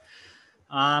for it.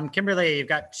 Kimberly, you've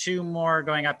got two more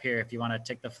going up here if you want to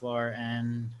take the floor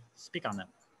and speak on them.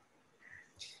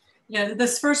 Yeah,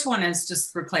 this first one is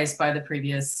just replaced by the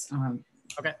previous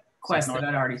quest that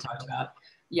I'd already talked about.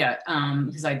 Yeah,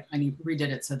 because I redid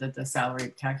it so that the salary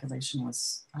calculation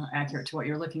was accurate to what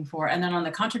you're looking for. And then on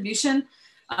the contribution,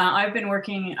 I've been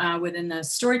working within the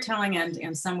storytelling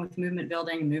and some with movement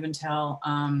building and move and tell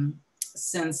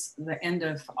since the end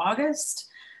of August.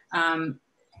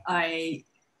 I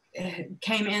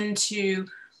came in to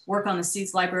work on the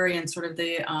Seeds library and sort of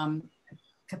the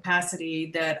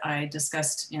capacity that I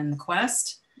discussed in the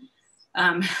quest.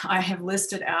 I have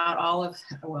listed out all of,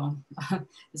 well,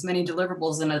 as many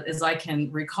deliverables as I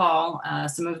can recall.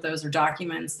 Some of those are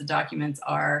documents. The documents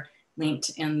are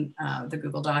linked in the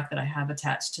Google Doc that I have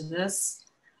attached to this.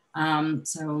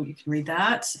 So you can read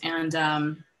that.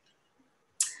 And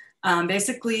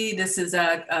basically, this is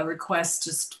a request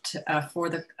just for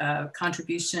the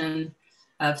contribution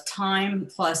of time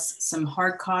plus some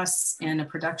hard costs in a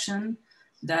production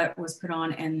that was put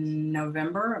on in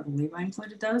November. I believe I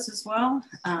included those as well.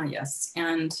 Yes,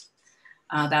 and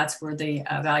that's where the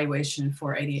valuation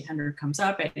for 8,800 comes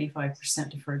up,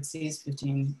 85% deferred fees,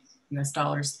 $15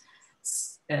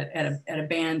 US at a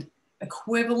band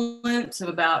equivalent of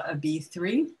about a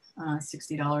B3,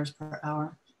 $60 per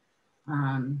hour.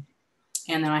 And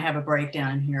then I have a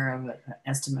breakdown here of an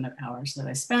estimate of hours that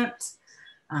I spent.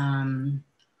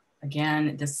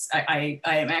 Again, this I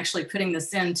am actually putting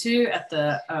this in too at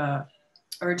the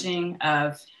urging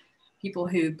of people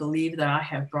who believe that I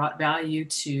have brought value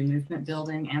to movement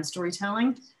building and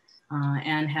storytelling,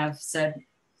 and have said,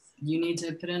 you need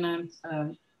to put in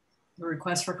a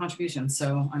request for contribution.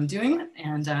 So I'm doing it,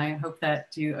 and I hope that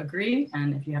you agree.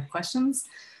 And if you have questions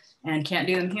and can't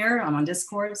do them here, I'm on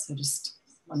Discord, so just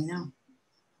let me know.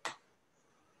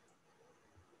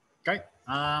 Great.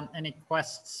 Any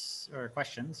questions,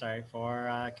 sorry,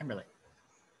 for Kimberly?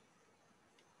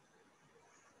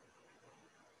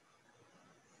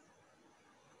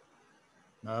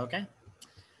 Okay.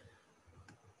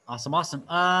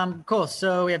 Awesome. Cool.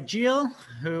 So we have Jill,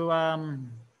 who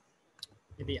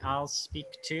maybe I'll speak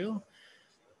to.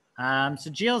 So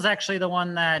Jill's actually the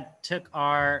one that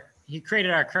he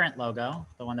created our current logo,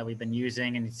 the one that we've been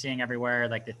using and seeing everywhere,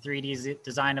 like the 3D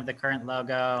design of the current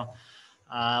logo.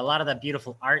 A lot of the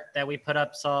beautiful art that we put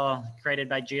up is all created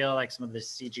by Jill, like some of the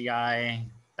CGI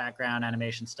background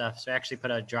animation stuff. So I actually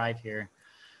put a drive here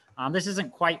This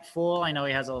isn't quite full. I know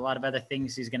he has a lot of other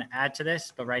things he's going to add to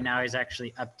this, but right now he's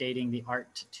actually updating the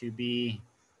art to be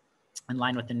in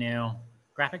line with the new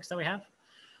graphics that we have.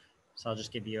 So I'll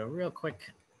just give you a real quick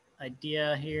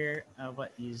idea here of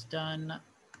what he's done.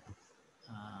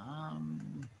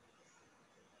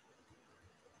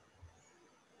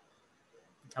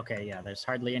 Okay, yeah, there's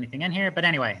hardly anything in here, but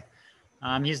anyway,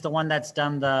 he's the one that's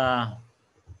done the,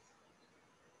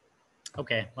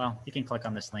 okay, well, you can click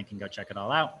on this link and go check it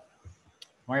all out.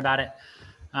 Don't worry about it.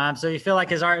 So you feel like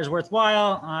his art is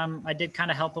worthwhile. I did kind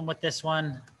of help him with this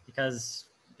one because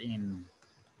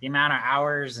the amount of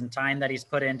hours and time that he's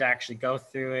put in to actually go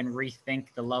through and rethink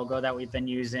the logo that we've been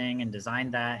using and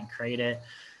design that and create it.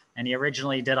 And he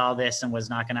originally did all this and was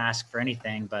not going to ask for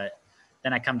anything, but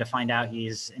then I come to find out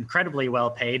he's incredibly well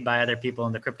paid by other people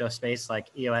in the crypto space like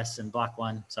EOS and Block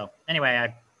One. So anyway,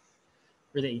 I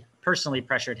really personally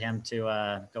pressured him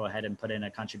to go ahead and put in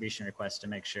a contribution request to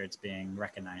make sure it's being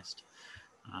recognized.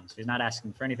 So he's not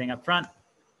asking for anything up front.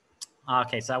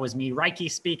 Okay, so that was me, Reiki,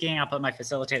 speaking. I'll put my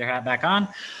facilitator hat back on.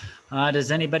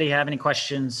 Does anybody have any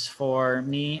questions for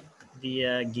me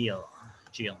via Gil?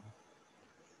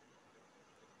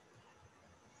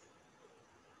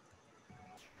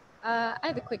 I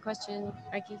have a quick question,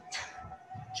 Reiki.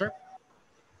 Sure.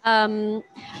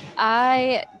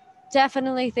 I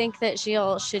definitely think that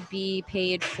Gilles should be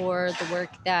paid for the work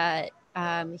that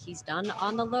he's done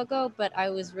on the logo, but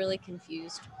I was really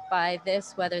confused by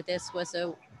this, whether this was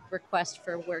a request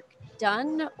for work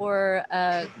done or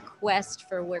a quest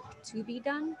for work to be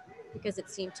done, because it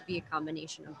seemed to be a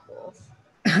combination of both.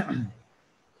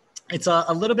 It's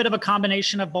a little bit of a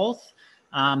combination of both,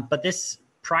 but this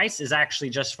price is actually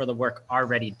just for the work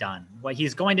already done. What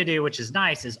he's going to do, which is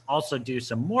nice, is also do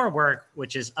some more work,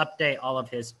 which is update all of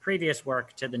his previous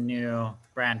work to the new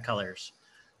brand colors,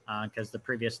 because the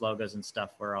previous logos and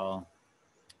stuff were all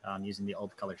using the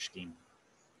old color scheme.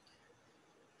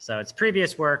 So it's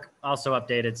previous work also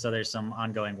updated, so there's some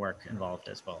ongoing work involved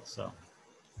as well. So a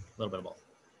little bit of both.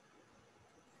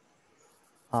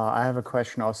 I have a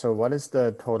question also. What is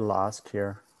the total ask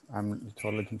here? I'm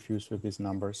totally confused with these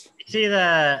numbers. You see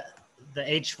the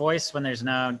H voice when there's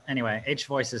no, anyway, H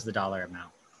voice is the dollar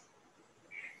amount.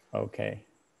 Okay.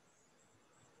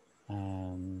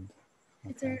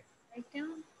 Is there a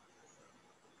breakdown?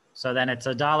 So then it's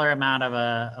a dollar amount of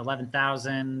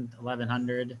 11,000,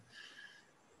 1,100,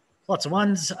 lots of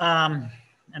ones. And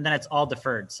then it's all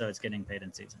deferred. So it's getting paid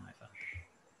in seeds and Hypha.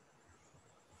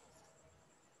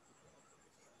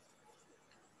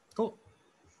 Cool.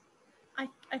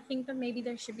 I think that maybe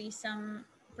there should be some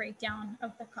breakdown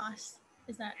of the cost.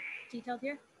 Is that detailed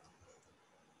here?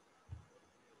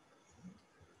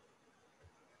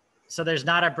 So there's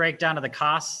not a breakdown of the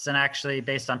costs, and actually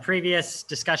based on previous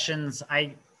discussions,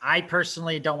 I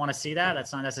personally don't want to see that.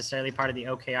 That's not necessarily part of the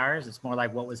OKRs. It's more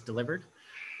like what was delivered.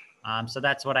 So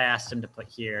that's what I asked him to put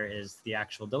here is the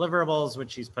actual deliverables,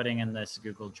 which he's putting in this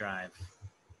Google Drive.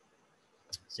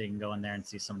 So you can go in there and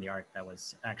see some of the art that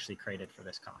was actually created for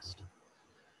this cost.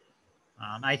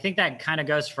 I think that kind of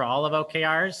goes for all of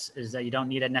OKRs, is that you don't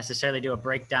need to necessarily do a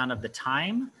breakdown of the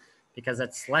time because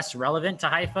that's less relevant to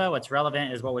Hypha. What's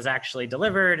relevant is what was actually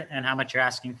delivered and how much you're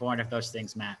asking for and if those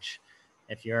things match.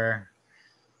 If you're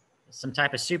some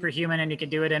type of superhuman and you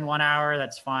could do it in 1 hour,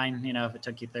 that's fine. You know, if it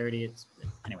took you 30,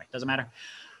 anyway, doesn't matter.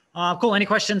 Cool, any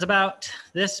questions about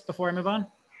this before I move on?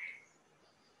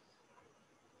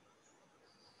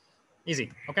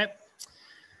 Easy, okay.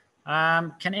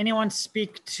 Can anyone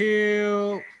speak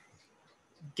to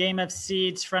Game of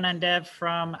Seeds front-end dev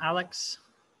from Alex?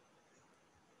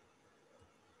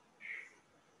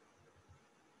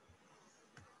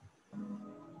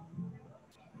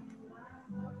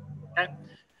 Okay.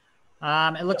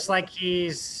 It looks like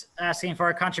he's asking for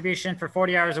a contribution for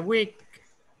 40 hours a week,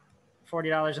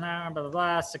 $40 an hour, blah, blah,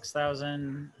 blah,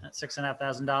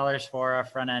 $6,500 for a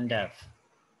front-end dev.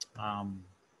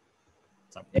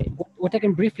 What I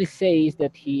can briefly say is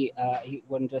that he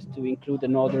wanted us to include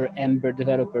another Ember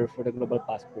developer for the Global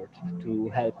Passport to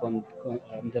help on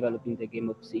developing the Game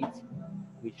of Seeds,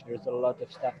 which there's a lot of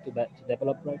stuff to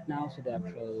develop right now. So the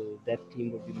actual dev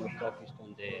team will be more focused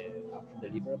on the actual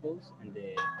deliverables, and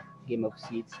the Game of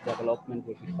Seeds development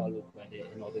will be followed by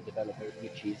another developer,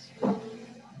 which is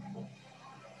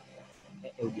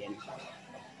Eugene.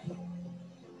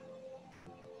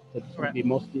 So this will be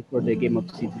mostly for the Game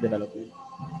of Seeds development.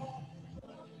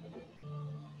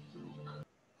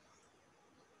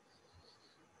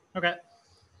 Okay.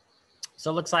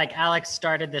 So it looks like Alex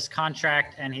started this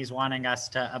contract and he's wanting us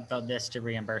to upload this to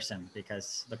reimburse him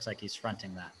because it looks like he's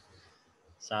fronting that.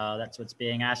 So that's what's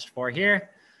being asked for here.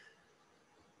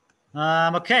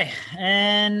 Okay,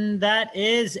 and that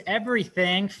is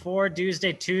everything for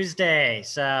DHO'sday Tuesday.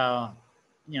 So,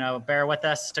 bear with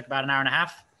us. Took about an hour and a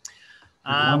half.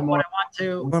 One more. What I want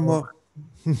to. One more.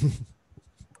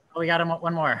 Oh, we got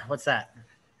one more. What's that?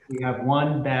 We have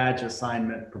one badge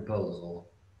assignment proposal.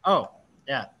 Oh,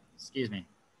 yeah. Excuse me.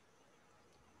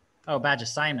 Oh, badge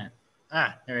assignment.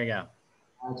 Ah, there we go.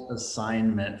 Badge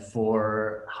assignment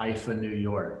for Hypha, New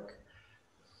York.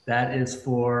 That is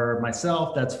for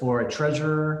myself. That's for a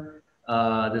treasurer.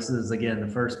 This is, again, the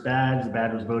first badge. The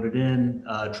badge was voted in.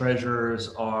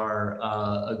 Treasurers are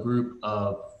a group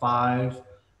of 5.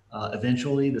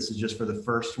 Eventually, this is just for the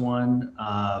first one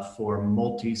for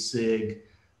multi-sig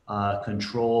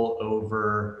control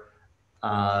over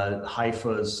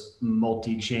Hypha's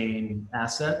multi-chain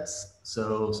assets.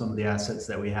 So some of the assets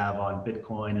that we have on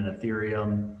Bitcoin and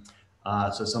Ethereum.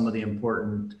 So some of the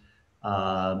important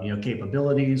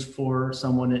capabilities for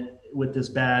someone with this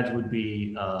badge would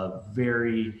be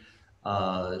very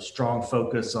strong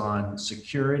focus on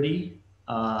security,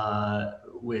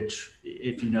 which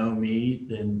if you know me,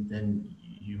 then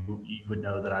you would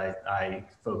know that I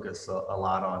focus a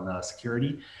lot on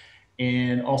security,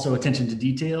 and also attention to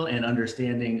detail and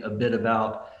understanding a bit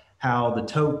about how the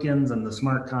tokens and the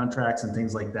smart contracts and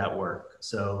things like that work.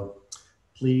 So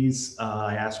please,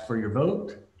 I ask for your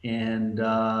vote. And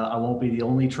I won't be the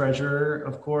only treasurer,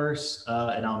 of course,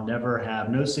 and I'll never have,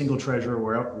 no single treasurer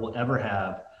will ever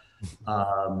have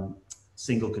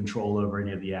single control over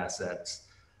any of the assets.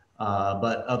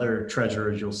 But other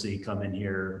treasurers you'll see come in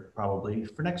here probably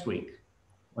for next week.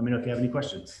 Let me know if you have any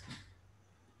questions.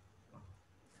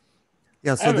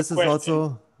 Yeah, so this is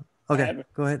also, okay,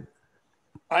 go ahead.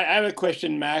 I have a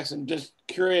question, Max. I'm just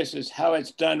curious as how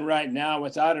it's done right now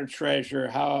without a treasurer.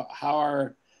 How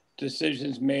are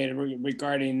decisions made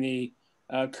regarding the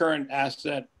current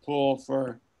asset pool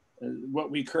for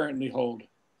what we currently hold?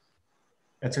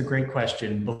 That's a great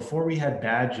question. Before we had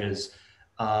badges,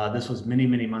 this was many,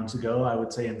 many months ago, I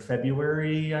would say in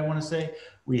February, I want to say,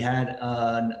 we had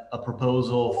a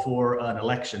proposal for an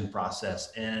election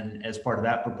process. And as part of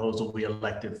that proposal, we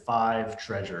elected 5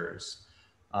 treasurers,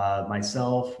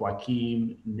 myself,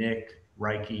 Joaquin, Nick,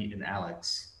 Reiki, and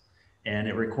Alex. And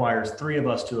it requires 3 of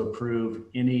us to approve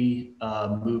any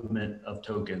movement of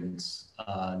tokens.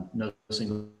 No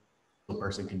single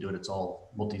person can do it. It's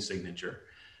all multi-signature.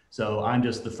 So I'm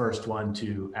just the first one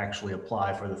to actually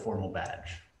apply for the formal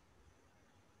badge.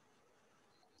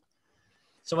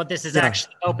 So what this is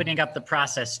actually opening up the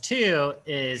process to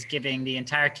is giving the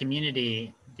entire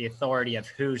community the authority of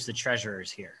who's the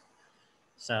treasurers here.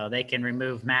 So they can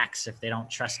remove Max if they don't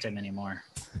trust him anymore.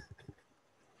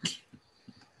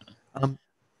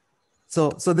 So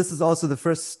this is also the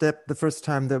first step, the first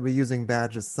time that we're using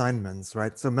badge assignments,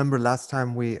 right? So remember last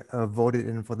time we voted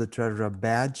in for the treasurer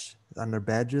badge under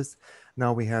badges.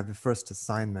 Now we have the first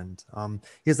assignment.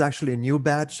 Here's actually a new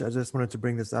badge. I just wanted to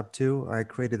bring this up too. I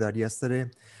created that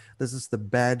yesterday. This is the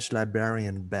badge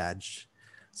librarian badge.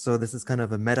 So this is kind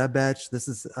of a meta badge. This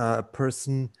is a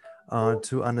person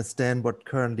to understand what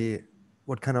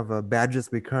kind of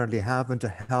badges we currently have and to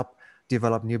help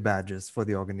develop new badges for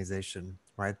the organization,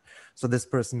 right? So this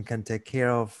person can take care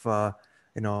of,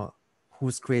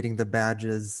 who's creating the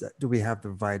badges. Do we have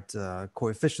the right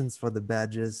coefficients for the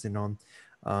badges?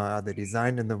 Are they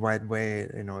designed in the right way?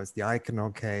 Is the icon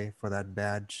okay for that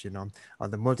badge? Are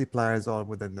the multipliers all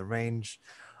within the range?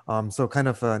 So kind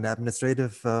of an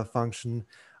administrative function,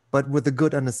 but with a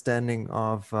good understanding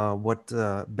of what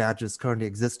badges currently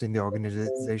exist in the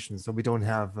organization. So we don't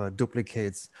have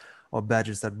duplicates or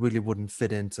badges that really wouldn't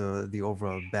fit into the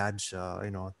overall badge,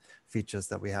 features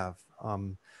that we have.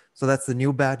 So that's the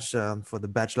new badge for the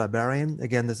badge librarian.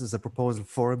 Again, this is a proposal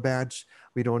for a badge.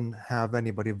 We don't have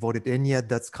anybody voted in yet.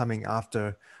 That's coming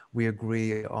after we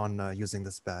agree on using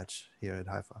this badge here at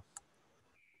Hypha.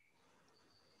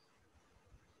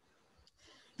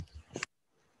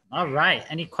 All right.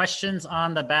 Any questions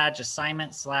on the badge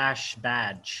assignment /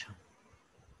 badge?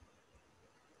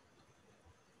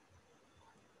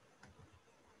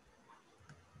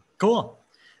 Cool.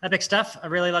 Epic stuff. I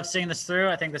really love seeing this through.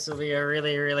 I think this will be a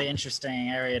really, really interesting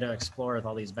area to explore with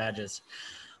all these badges.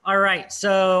 All right,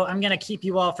 so I'm gonna keep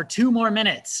you all for 2 more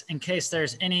minutes in case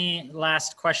there's any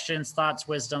last questions, thoughts,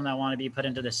 wisdom that want to be put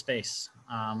into this space,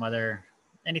 whether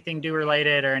anything do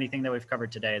related or anything that we've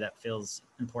covered today that feels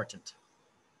important.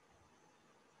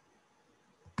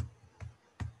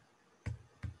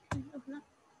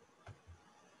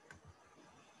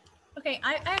 Okay,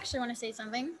 I actually want to say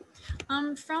something.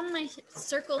 From my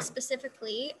circle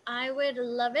specifically, I would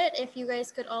love it if you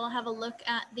guys could all have a look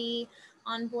at the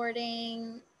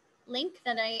onboarding link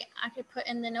that I could put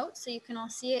in the notes so you can all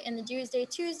see it in the DHO'sday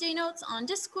Tuesday notes on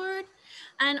Discord.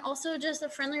 And also just a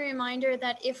friendly reminder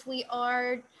that if we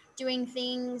are doing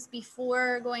things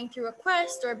before going through a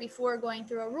quest or before going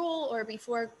through a rule or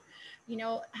before, you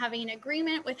know, having an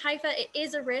agreement with Hypha, it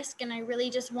is a risk. And I really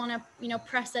just want to, you know,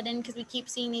 press that in because we keep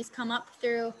seeing these come up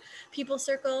through People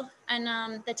Circle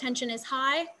and the tension is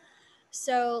high.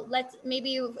 So let's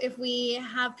maybe if we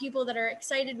have people that are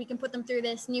excited, we can put them through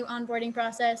this new onboarding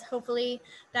process. Hopefully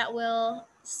that will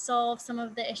solve some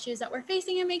of the issues that we're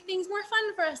facing and make things more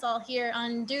fun for us all here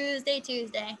on DHO'sday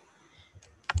Tuesday.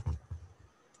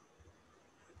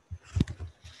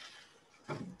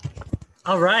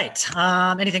 All right.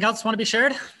 Anything else want to be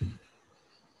shared?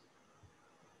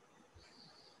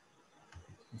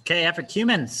 Okay, Effort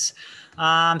Humans.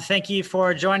 Thank you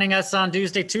for joining us on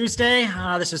DHO'sday Tuesday.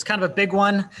 This was kind of a big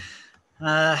one.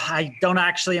 I don't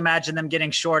actually imagine them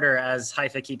getting shorter as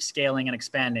Hypha keeps scaling and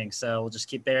expanding. So we'll just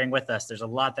keep bearing with us. There's a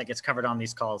lot that gets covered on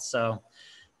these calls. So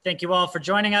thank you all for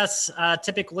joining us.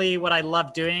 Typically what I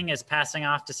love doing is passing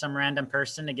off to some random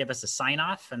person to give us a sign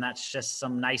off. And that's just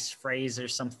some nice phrase or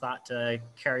some thought to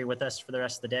carry with us for the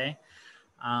rest of the day.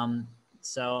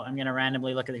 So I'm going to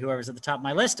randomly look at whoever's at the top of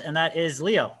my list, and that is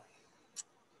Leo.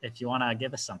 If you want to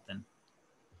give us something,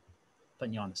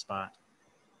 putting you on the spot.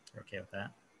 You're okay with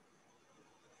that?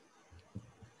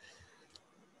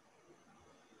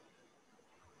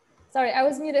 Sorry, I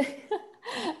was muted.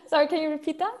 Sorry, can you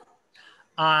repeat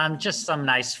that? Just some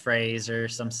nice phrase or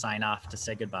some sign off to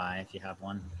say goodbye if you have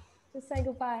one. Just say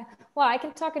goodbye. Well, I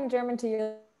can talk in German to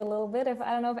you a little bit. I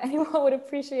don't know if anyone would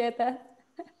appreciate that,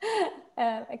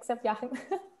 except Joachim.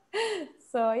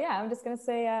 So yeah, I'm just gonna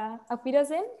say auf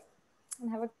Wiedersehen and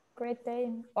have a great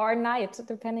day or night,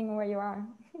 depending on where you are.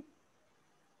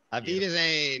 Auf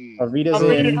Wiedersehen. Auf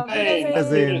Wiedersehen. Auf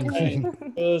Wiedersehen.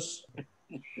 Tschüss.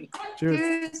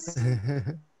 Tschüss.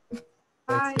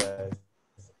 Bye.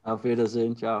 Auf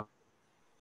Wiedersehen. Ciao.